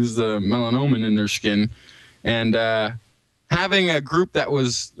to lose the melanin in their skin. And having a group that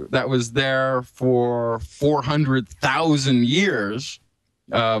was there for 400,000 years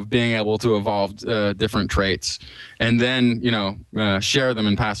of being able to evolve different traits and then, share them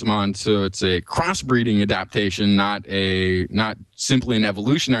and pass them on. So it's a crossbreeding adaptation, not simply an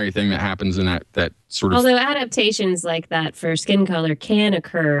evolutionary thing that happens in that sort of. Although adaptations like that for skin color can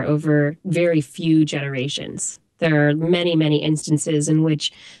occur over very few generations. There are many, many instances in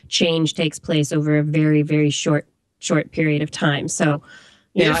which change takes place over a very, very short period of time. So,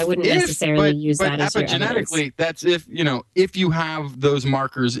 I wouldn't necessarily use that as your evidence. Epigenetically, that's if you have those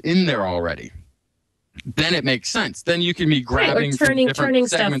markers in there already, then it makes sense. Then you can be grabbing turning different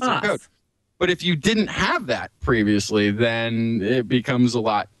stuff segments of off. code. But if you didn't have that previously, then it becomes a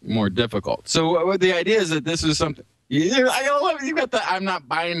lot more difficult. So the idea is that this is something. I love you got the. I'm not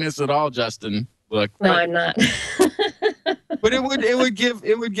buying this at all, Justin. Look, no, I'm not. But it would give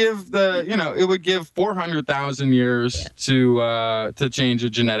 400,000 years to change a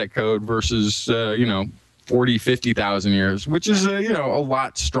genetic code versus 50,000 years, which is a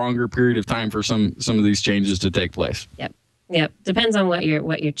lot stronger period of time for some of these changes to take place. Yep. Depends on what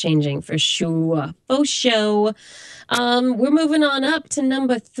you're changing for sure. For show. We're moving on up to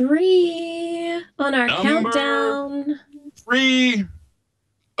number 3 on our countdown. 3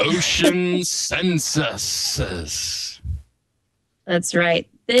 ocean censuses. That's right.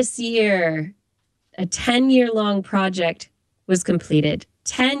 This year, a 10-year-long project was completed.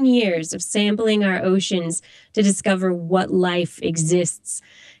 10 years of sampling our oceans to discover what life exists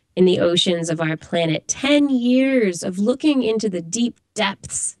in the oceans of our planet. 10 years of looking into the deep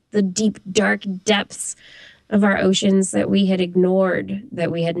depths, the deep, dark depths of our oceans that we had ignored,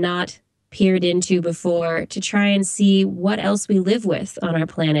 that we had not peered into before, to try and see what else we live with on our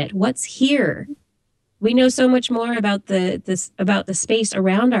planet. What's here? We know so much more about the space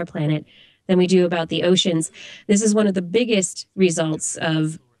around our planet than we do about the oceans. This is one of the biggest results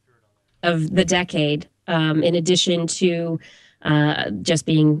of the decade, in addition to just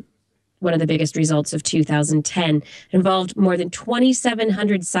being one of the biggest results of 2010. It involved more than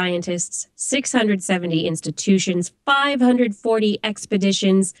 2,700 scientists, 670 institutions, 540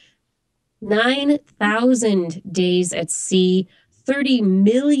 expeditions, 9,000 days at sea, 30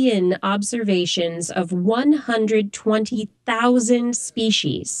 million observations of 120,000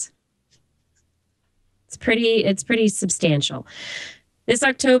 species. It's pretty substantial. This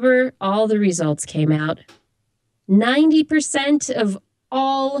October, all the results came out. 90% of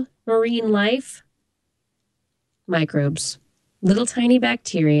all marine life, microbes, little tiny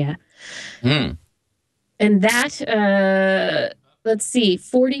bacteria. And that, let's see,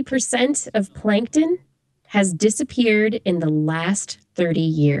 40% of plankton has disappeared in the last 30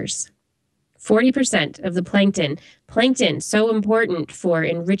 years. 40% of the plankton, so important for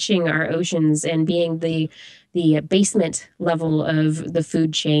enriching our oceans and being the basement level of the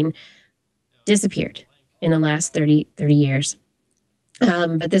food chain, disappeared in the last 30 years.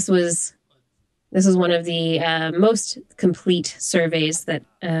 But this was one of the most complete surveys that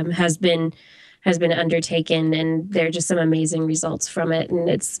has been undertaken, and there are just some amazing results from it, and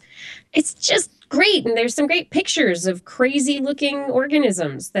it's just great. And there's some great pictures of crazy looking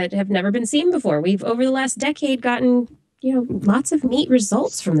organisms that have never been seen before. We've, over the last decade, gotten lots of neat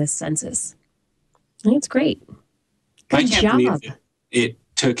results from this census. I think it's great. Good job. It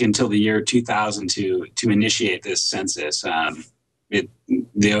took until the year 2000 to initiate this census.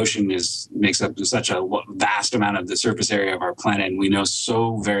 The ocean makes up such a vast amount of the surface area of our planet, and we know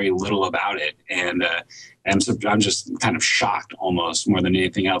so very little about it. And I'm just kind of shocked, almost more than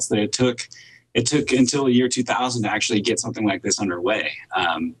anything else, that it took until the year 2000 to actually get something like this underway.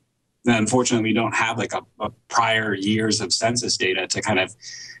 Unfortunately, we don't have like a prior years of census data to kind of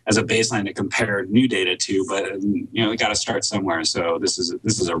as a baseline to compare new data to, but we got to start somewhere. So this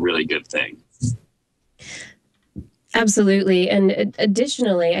is a really good thing. Absolutely. And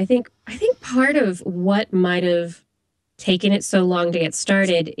additionally, I think part of what might have taken it so long to get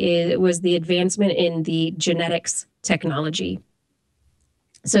started was the advancement in the genetics technology.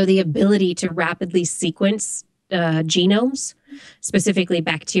 So the ability to rapidly sequence genomes, specifically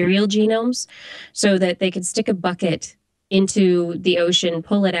bacterial genomes, so that they could stick a bucket into the ocean,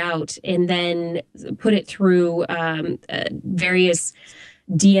 pull it out, and then put it through various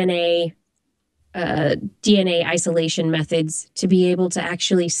DNA isolation methods to be able to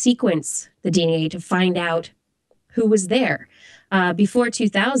actually sequence the DNA to find out who was there. Before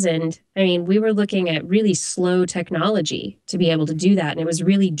 2000, we were looking at really slow technology to be able to do that. And it was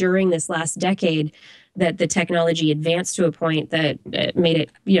really during this last decade that the technology advanced to a point that made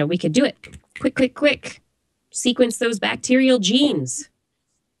it, we could do it quick, sequence those bacterial genes.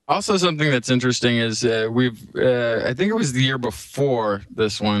 Also, something that's interesting is I think it was the year before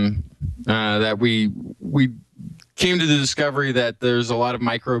this one that we came to the discovery that there's a lot of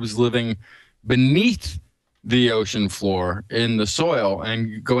microbes living beneath the ocean floor in the soil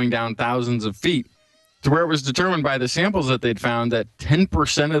and going down thousands of feet, to where it was determined by the samples that they'd found that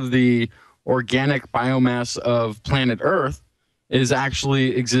 10% of the organic biomass of planet Earth is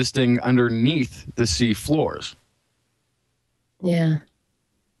actually existing underneath the sea floors. Yeah.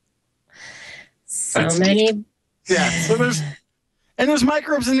 So many. Yeah. So there's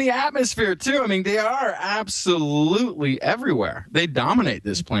microbes in the atmosphere too. They are absolutely everywhere. They dominate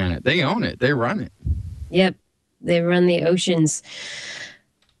this planet. They own it. They run it. Yep. They run the oceans.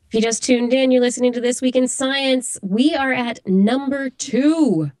 If you just tuned in, you're listening to This Week in Science. We are at number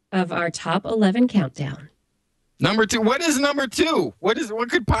 2 of our top 11 countdown. Number 2. What is number 2? What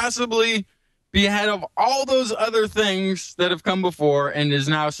could possibly be ahead of all those other things that have come before and is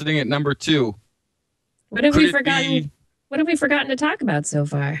now sitting at number 2? What have we forgotten? What have we forgotten to talk about so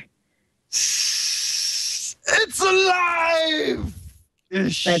far? It's alive!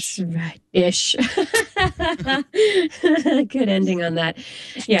 Ish. That's right. Ish. Good ending on that.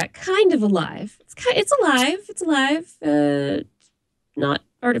 Yeah, kind of alive. It's alive. It's alive. Not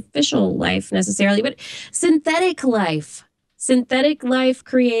artificial life necessarily, but synthetic life. Synthetic life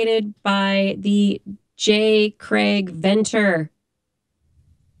created by the J. Craig Venter.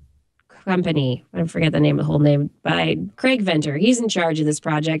 company, I forget the name of the whole name, by Craig Venter. He's in charge of this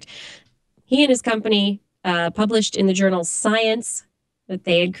project. He and his company published in the journal Science that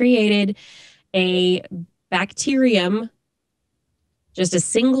they had created a bacterium, just a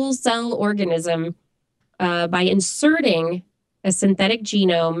single cell organism, by inserting a synthetic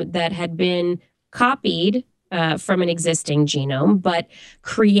genome that had been copied from an existing genome, but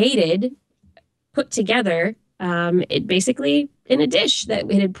created, put together, it basically in a dish that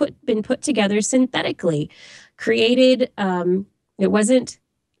it had been put together synthetically, created. It wasn't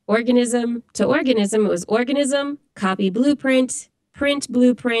organism to organism; it was organism, copy blueprint, print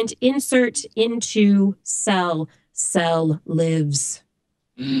blueprint, insert into cell. Cell lives.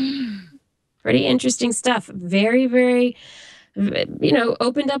 Pretty interesting stuff. Very, very,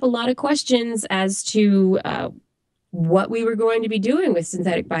 opened up a lot of questions as to what we were going to be doing with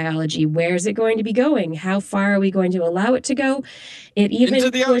synthetic biology. Where is it going to be going? How far are we going to allow it to go? It even into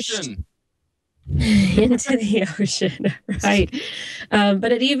the pushed ocean. into the ocean, right?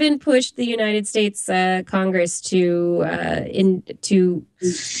 But it even pushed the United States Congress to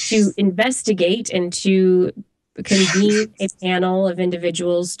investigate and to convene a panel of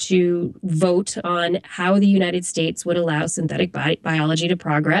individuals to vote on how the United States would allow synthetic biology to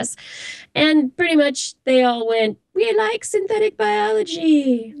progress. And pretty much they all went, we like synthetic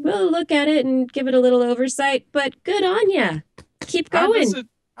biology. We'll look at it and give it a little oversight, but good on ya. Keep going.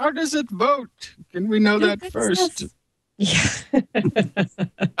 How does it vote? Can we know that first? Yeah.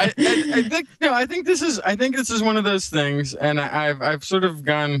 I think this is one of those things, and I've sort of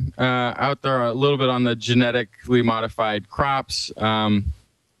gone out there a little bit on the genetically modified crops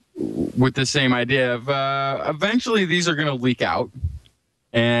with the same idea of eventually these are going to leak out,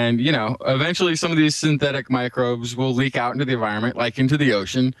 and eventually some of these synthetic microbes will leak out into the environment, like into the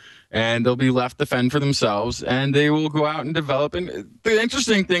ocean, and they'll be left to fend for themselves, and they will go out and develop. And the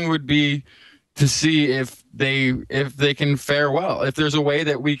interesting thing would be to see if they can fare well. If there's a way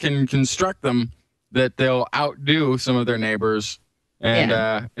that we can construct them that they'll outdo some of their neighbors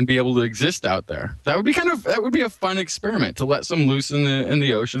and be able to exist out there. That would be a fun experiment to let some loose in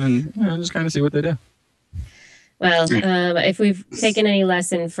the ocean and just kind of see what they do. Well, if we've taken any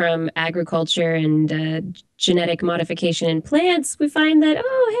lesson from agriculture and genetic modification in plants, we find that,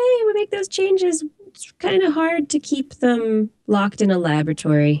 we make those changes. It's kind of hard to keep them locked in a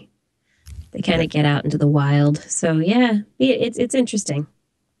laboratory. They kind of get out into the wild. So, yeah, it's interesting.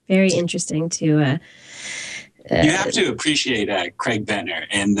 Very interesting to... you have to appreciate Craig Venter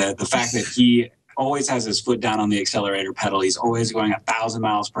and the fact that he always has his foot down on the accelerator pedal. He's always going 1,000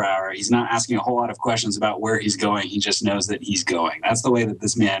 miles per hour. He's not asking a whole lot of questions about where he's going. He just knows that he's going. That's the way that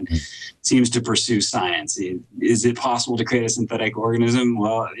this man seems to pursue science. Is it possible to create a synthetic organism?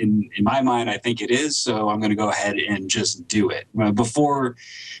 Well, in my mind, I think it is. So I'm going to go ahead and just do it. Before,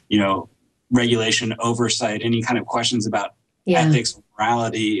 regulation, oversight, any kind of questions about ethics,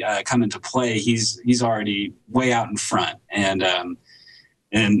 morality come into play, he's already way out in front.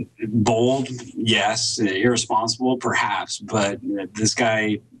 And bold, yes. Irresponsible, perhaps. But this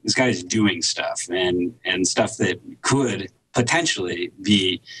guy's doing stuff and stuff that could potentially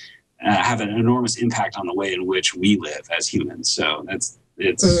be have an enormous impact on the way in which we live as humans. So that's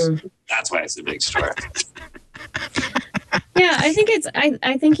why it's a big story. Yeah, I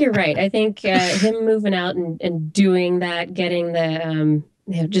think you're right. I think him moving out and doing that, getting the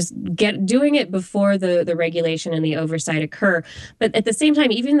doing it before the regulation and the oversight occur. But at the same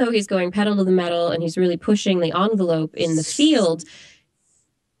time, even though he's going pedal to the metal and he's really pushing the envelope in the field,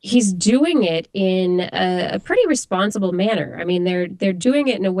 he's doing it in a pretty responsible manner. I mean, they're doing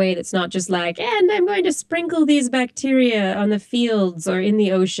it in a way that's not just like, and I'm going to sprinkle these bacteria on the fields or in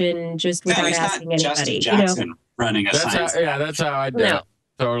the ocean just without asking anybody. Justin Jackson running a science. That's how I do it.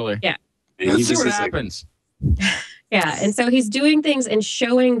 Totally. Yeah. Let's see what happens. Yeah, and so he's doing things and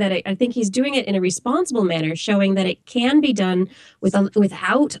showing that I think he's doing it in a responsible manner, showing that it can be done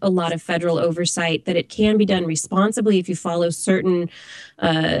without a lot of federal oversight, that it can be done responsibly if you follow certain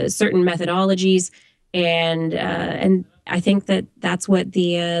methodologies, and I think that's what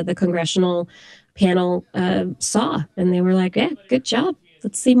the congressional panel saw, and they were like, yeah, good job,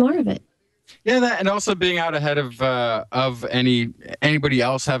 let's see more of it. Yeah, that, and also being out ahead of anybody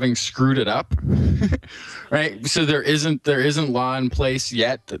else having screwed it up, right? So there isn't law in place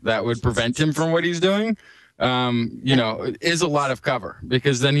yet that would prevent him from what he's doing. Is a lot of cover,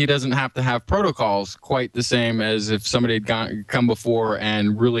 because then he doesn't have to have protocols quite the same as if somebody had come before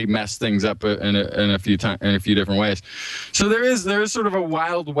and really messed things up in a few different ways. So there is sort of a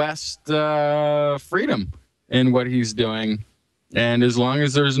Wild West freedom in what he's doing. And as long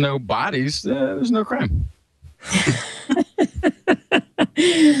as there's no bodies, there's no crime.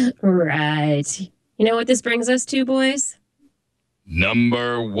 Right. You know what this brings us to, boys?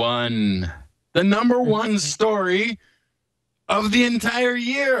 Number one. The number one story of the entire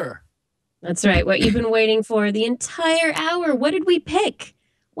year. That's right. What you've been waiting for the entire hour. What did we pick?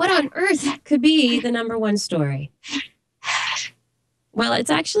 What on earth could be the number one story? Well, it's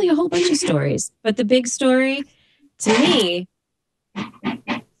actually a whole bunch of stories, but the big story, to me,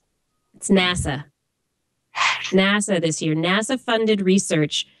 it's NASA. NASA this year. NASA-funded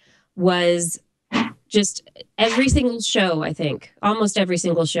research was just every single show, I think, almost every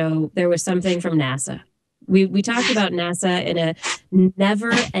single show, there was something from NASA. We talked about NASA in a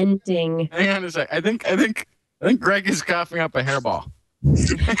never-ending. Hang on a sec. I think Greg is coughing up a hairball.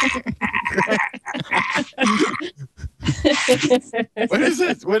 What is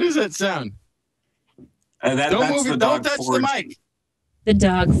it? What is that sound? Don't move it. Don't touch the mic. The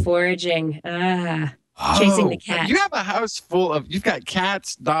dog foraging. Chasing the cat. You have a house full of. You've got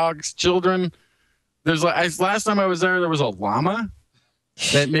cats, dogs, children. There's last time I was there was a llama.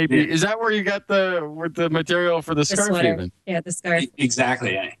 That maybe is that where you got the material for the scarf sweater. even? Yeah, the scarf.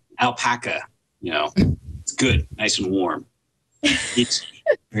 Exactly. Alpaca. You know, it's good, nice and warm. Itchy,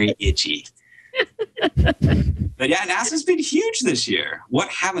 very itchy. But yeah, NASA's been huge this year. What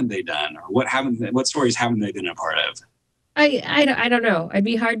haven't they done, or what stories haven't they been a part of? I don't know. I'd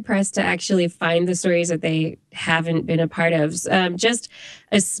be hard pressed to actually find the stories that they haven't been a part of. Just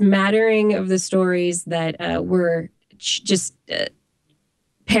a smattering of the stories that were just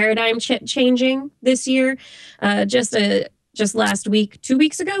paradigm changing this year. Just last week, 2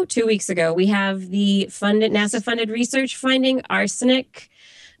 weeks ago, we have the NASA funded research finding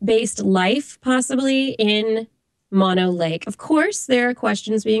arsenic-based life possibly in Mono Lake. Of course, there are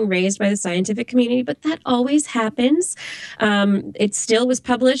questions being raised by the scientific community, but that always happens. It still was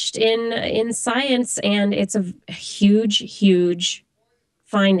published in Science, and it's a huge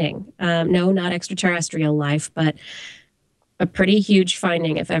finding. No, not extraterrestrial life, but a pretty huge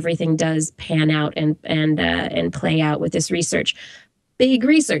finding if everything does pan out and play out with this research. Big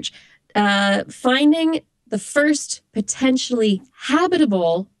research. Finding the first potentially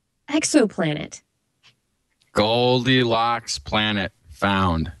habitable exoplanet. Goldilocks planet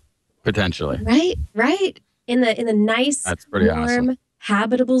found, potentially. Right. In the nice, that's pretty warm, awesome.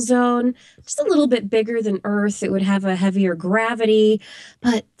 Habitable zone. Just a little bit bigger than Earth. It would have a heavier gravity,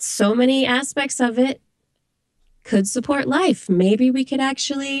 but so many aspects of it could support life. Maybe we could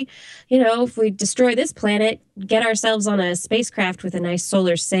actually, if we destroy this planet, get ourselves on a spacecraft with a nice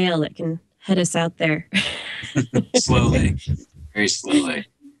solar sail that can head us out there. Slowly, very slowly.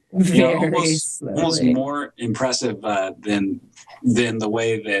 Very slowly. Almost more impressive than the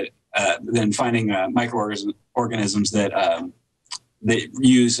way that than finding microorganisms that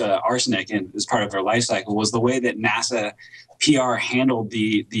use arsenic as part of their life cycle was the way that NASA PR handled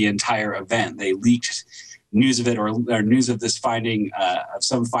the entire event. They leaked news of it or news of this finding, of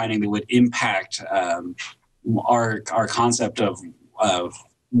some finding that would impact our concept of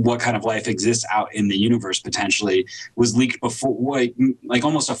what kind of life exists out in the universe potentially, was leaked before, like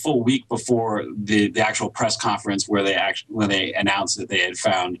almost a full week before the actual press conference where they announced that they had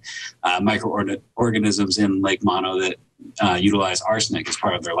found microorganisms in Lake Mono that utilize arsenic as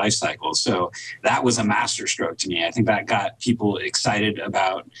part of their life cycle. So that was a masterstroke to me. I think that got people excited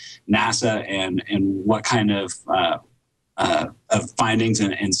about NASA and what kind of findings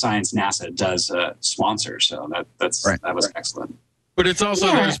and science NASA does sponsor. So that was excellent. But it's also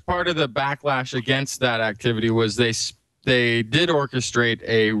there's part of the backlash against that activity was they did orchestrate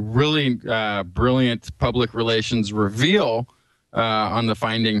a really brilliant public relations reveal on the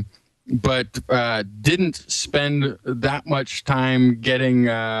finding, but didn't spend that much time getting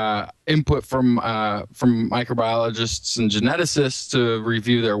input from microbiologists and geneticists to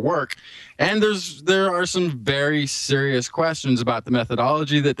review their work. And there are some very serious questions about the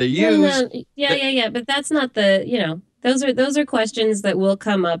methodology that they use. Yeah. But that's not the, those are questions that will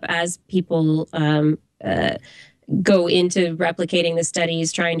come up as people go into replicating the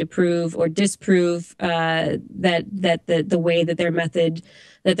studies, trying to prove or disprove that the way that their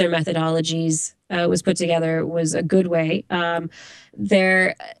methodologies was put together was a good way.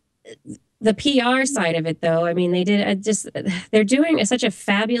 The PR side of it, though, I mean, they're doing such a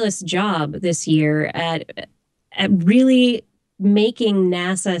fabulous job this year at really making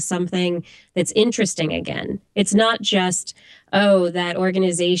NASA something that's interesting again. It's not just, that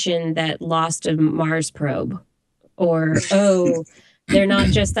organization that lost a Mars probe, or, they're not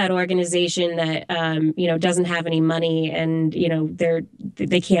just that organization that, doesn't have any money and,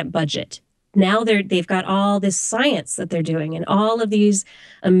 they can't budget. Now they've got all this science that they're doing and all of these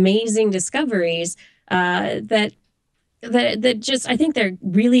amazing discoveries that that just, I think they're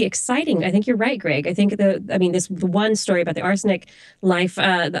really exciting. I think you're right, Greg. I think the one story about the arsenic life,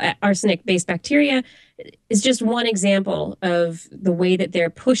 the arsenic-based bacteria, is just one example of the way that they're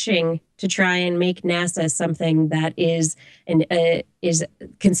pushing to try and make NASA something that is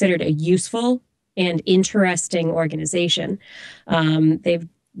considered a useful and interesting organization.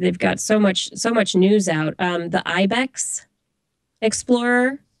 They've got so much news out. The IBEX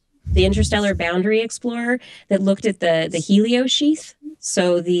Explorer, the Interstellar Boundary Explorer, that looked at the heliosheath.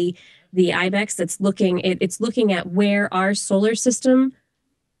 So the IBEX that's looking at where our solar system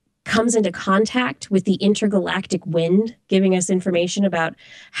comes into contact with the intergalactic wind, giving us information about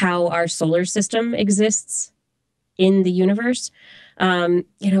how our solar system exists in the universe.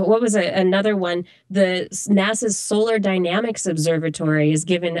 What was another one? The NASA's Solar Dynamics Observatory has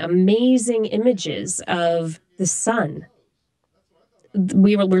given amazing images of the sun.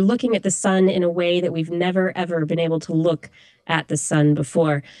 We're looking at the sun in a way that we've never, ever been able to look at the sun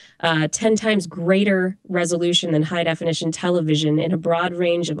before. 10 times greater resolution than high-definition television in a broad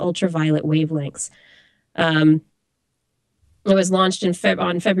range of ultraviolet wavelengths. It was launched on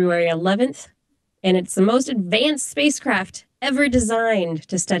February 11th, and it's the most advanced spacecraft ever designed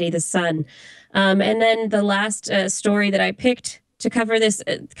to study the sun. And then the last story that I picked to cover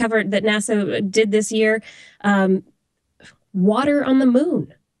that NASA did this year, water on the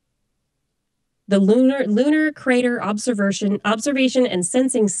moon. The Lunar Crater Observation and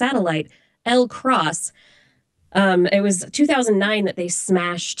Sensing Satellite, LCROSS. It was 2009 that they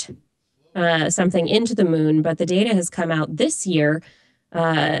smashed something into the moon, but the data has come out this year.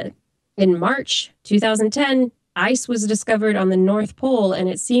 In March 2010, ice was discovered on the North Pole, and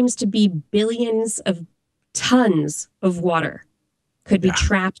it seems to be billions of tons of water could be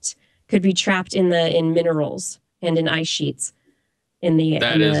trapped in minerals and in ice sheets.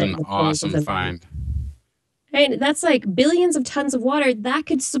 That is an awesome find. And that's like billions of tons of water that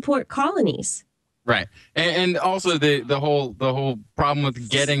could support colonies. Right. And also the whole problem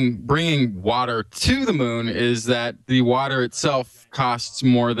with bringing water to the moon is that the water itself costs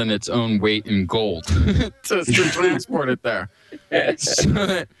more than its own weight in gold to transport it there.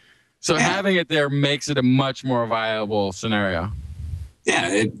 So having it there makes it a much more viable scenario.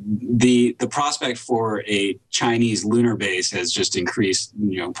 Yeah, the prospect for a Chinese lunar base has just increased,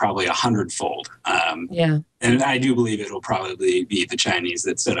 probably 100-fold. And I do believe it'll probably be the Chinese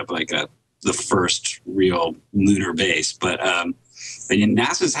that set up the first real lunar base. But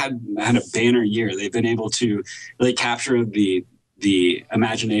NASA's had a banner year. They've been able to really capture the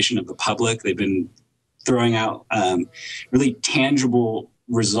imagination of the public. They've been throwing out really tangible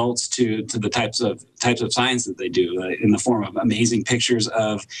results to the types of science that they do in the form of amazing pictures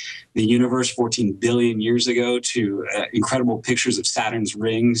of the universe 14 billion years ago, to incredible pictures of Saturn's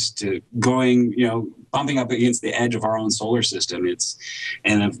rings, to going, bumping up against the edge of our own solar system. As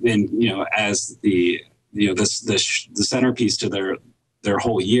the centerpiece to their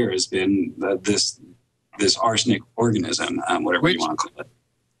whole year has been this arsenic organism, whatever you want to call it.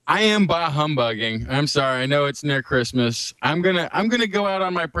 I am bah humbugging. I'm sorry. I know it's near Christmas. I'm gonna go out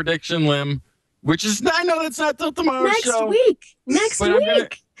on my prediction limb, which is, I know that's not till tomorrow's show. Next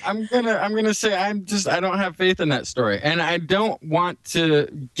week. I'm gonna say I don't have faith in that story, and I don't want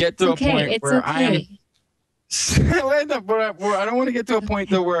to get to a point where I don't want to get to a point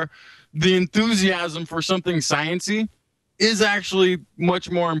though where the enthusiasm for something sciencey is actually much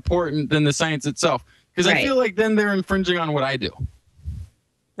more important than the science itself, because I feel like then they're infringing on what I do.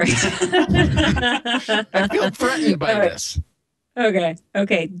 Right. I feel threatened by this. Okay.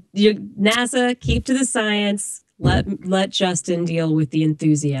 NASA, keep to the science. Let Justin deal with the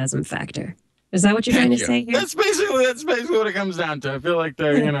enthusiasm factor. Is that what you're trying to say here? That's basically what it comes down to. I feel like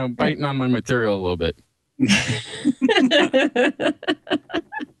they're biting on my material a little bit.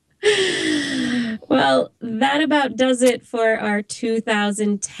 Well, that about does it for our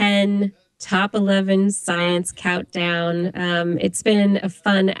 2010 Top 11 Science Countdown. It's been a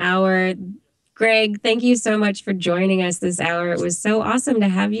fun hour. Greg, thank you so much for joining us this hour. It was so awesome to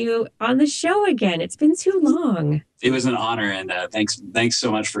have you on the show again. It's been too long. It was an honor, and thanks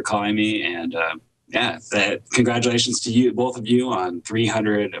so much for calling me. And congratulations to you, both of you, on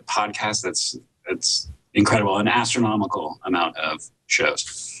 300 podcasts. That's incredible, an astronomical amount of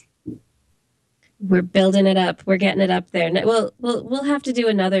shows. We're building it up. We're getting it up there. We'll have to do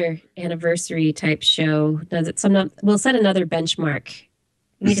another anniversary type show. We'll set another benchmark.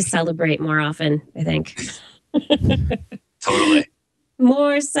 We need to celebrate more often, I think. Totally.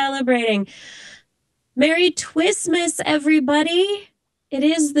 More celebrating. Merry TWISmas, everybody. It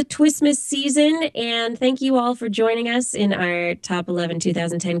is the TWISmas season, and thank you all for joining us in our Top 11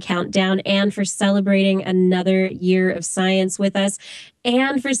 2010 countdown, and for celebrating another year of science with us,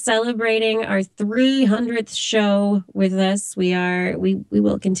 and for celebrating our 300th show with us. We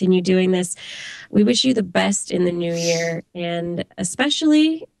will continue doing this. We wish you the best in the new year, and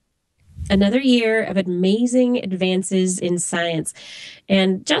especially another year of amazing advances in science.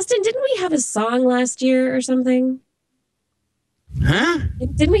 And Justin, didn't we have a song last year or something? Huh?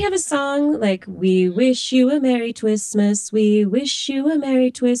 Didn't we have a song like, we wish you a Merry Twistmas, we wish you a Merry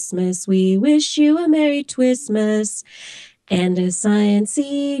Twistmas, we wish you a Merry Twistmas, and a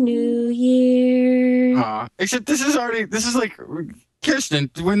sciencey new year. Except this is like, Kirsten,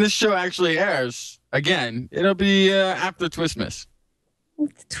 when this show actually airs, again, it'll be after Twistmas.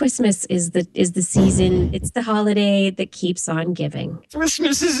 Twistmas is the season. It's the holiday that keeps on giving.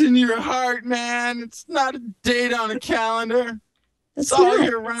 Twistmas is in your heart, man. It's not a date on a calendar. It's all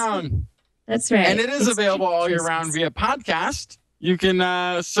year round. That's right. And it is available all year round via podcast. You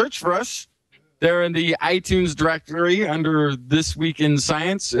can search for us there in the iTunes directory under This Week in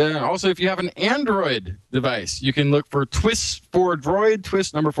Science. Also, if you have an Android device, you can look for Twis for Droid,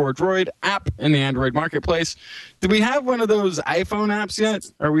 Twis number 4 Droid app in the Android marketplace. Do we have one of those iPhone apps yet?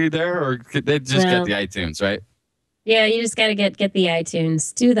 Are we there, or could they just get the iTunes, right? Yeah, you just got to get the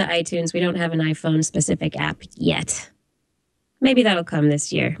iTunes. Do the iTunes. We don't have an iPhone specific app yet. Maybe that'll come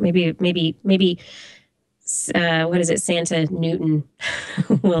this year. Maybe. What is it? Santa Newton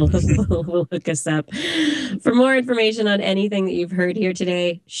will hook us up. For more information on anything that you've heard here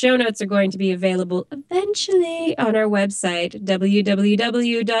today, show notes are going to be available eventually on our website,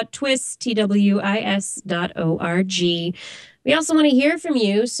 www.twis.org. We also want to hear from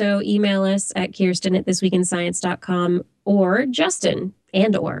you, so email us at kirsten@thisweekinscience.com or Justin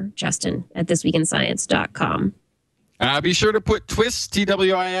at thisweekinscience.com. Be sure to put Twis,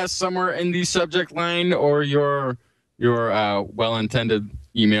 TWIS, somewhere in the subject line, or your well-intended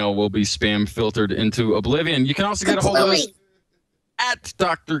email will be spam filtered into oblivion. You can also get a hold of us at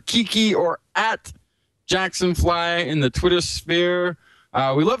Dr. Kiki or at JacksonFly in the Twitter sphere.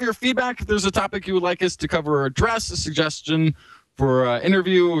 We love your feedback. If there's a topic you would like us to cover or address, a suggestion for an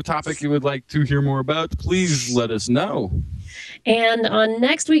interview, a topic you would like to hear more about, please let us know. And on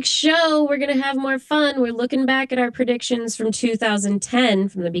next week's show, we're going to have more fun. We're looking back at our predictions from 2010,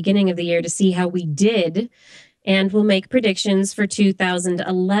 from the beginning of the year, to see how we did. And we'll make predictions for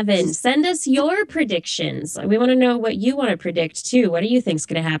 2011. Send us your predictions. We want to know what you want to predict, too. What do you think is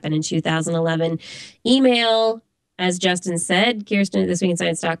going to happen in 2011? Email, as Justin said, Kirsten at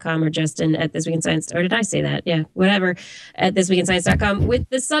thisweekinscience.com or Justin at thisweekinscience. Or did I say that? Yeah, whatever. At thisweekinscience.com with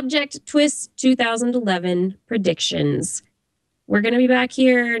the subject Twis 2011 predictions. We're going to be back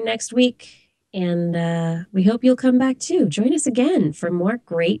here next week, and we hope you'll come back too. Join us again for more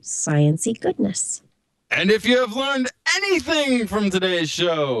great sciencey goodness. And if you have learned anything from today's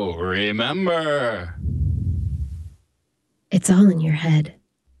show, remember, it's all in your head.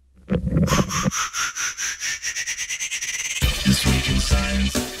 This Week in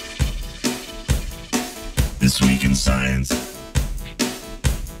Science. This Week in Science.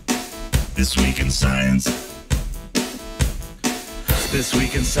 This Week in Science. This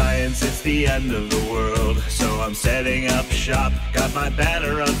week in science, it's the end of the world. So I'm setting up shop, got my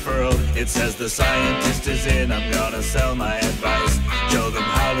banner unfurled. It says the scientist is in, I'm gonna sell my advice. Show them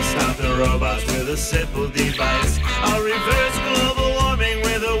how to stop the robots with a simple device. I'll reverse global warming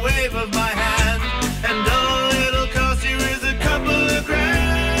with a wave of my hand. And all it'll cost you is a couple of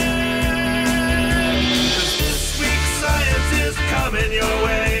grand. 'Cause this week's science is coming your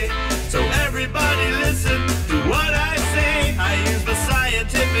way. So everybody listen to what I say. I use the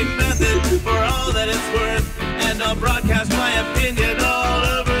scientific method for all that it's worth, and I'll broadcast my opinion all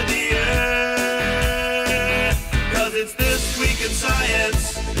over the earth. 'Cause it's This Week in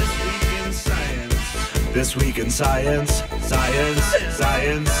Science. This Week in Science. This Week in Science. Science.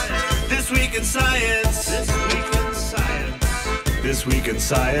 Science. This Week in Science. This Week in Science. This Week in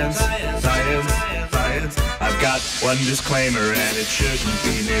Science. Science. Science. I've got one disclaimer, and it shouldn't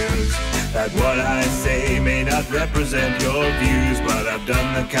be news, that what I say may not represent your views, but I've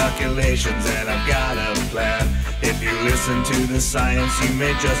done the calculations and I've got a plan. If you listen to the science, you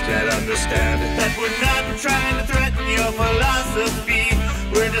may just yet understand that we're not trying to threaten your philosophy.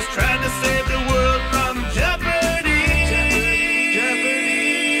 We're just trying to save the world from jeopardy.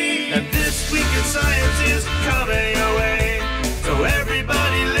 Jeopardy. And This Week in Science is coming your way. So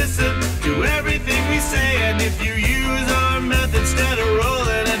everybody listen to everything we say, and if you use our method instead of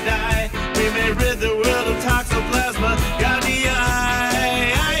rolling a die, we may rid the world of toxoplasma. Got the eye.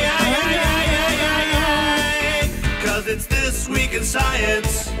 'Cause it's This Week in Science.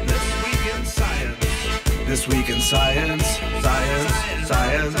 science. This week in science. This week in science. Science.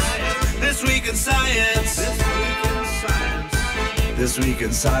 Science. This week in science. This week in science. This week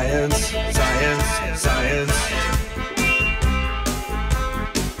in science. Science. Science.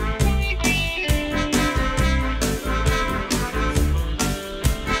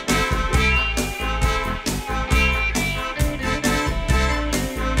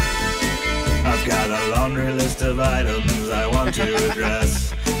 I've got a laundry list of items I want to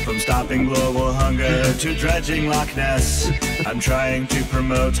address. From stopping global hunger to dredging Loch Ness. I'm trying to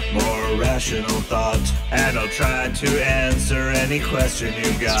promote more rational thought, and I'll try to answer any question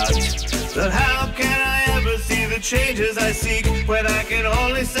you've got. But how can I ever see the changes I seek when I can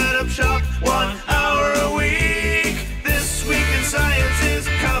only set up shop 1 hour a week? This week in science is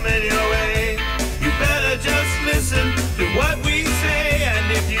coming your way. You better just listen to what we say,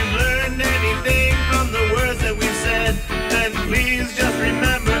 and if you've learned anything from the words that we've said, then please just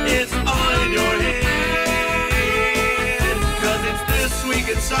remember it's all in your head. 'Cause it's this week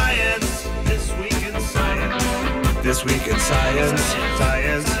in science. This week in science. This week in science.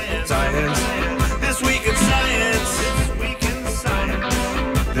 Science. Science. This week in science. This week in science.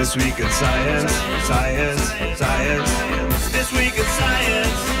 This week in science. Science. Science. This week in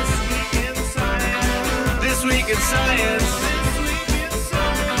science. This week in science.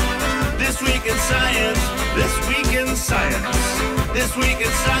 This week in science. This week in science. This week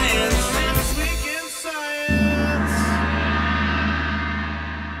in science.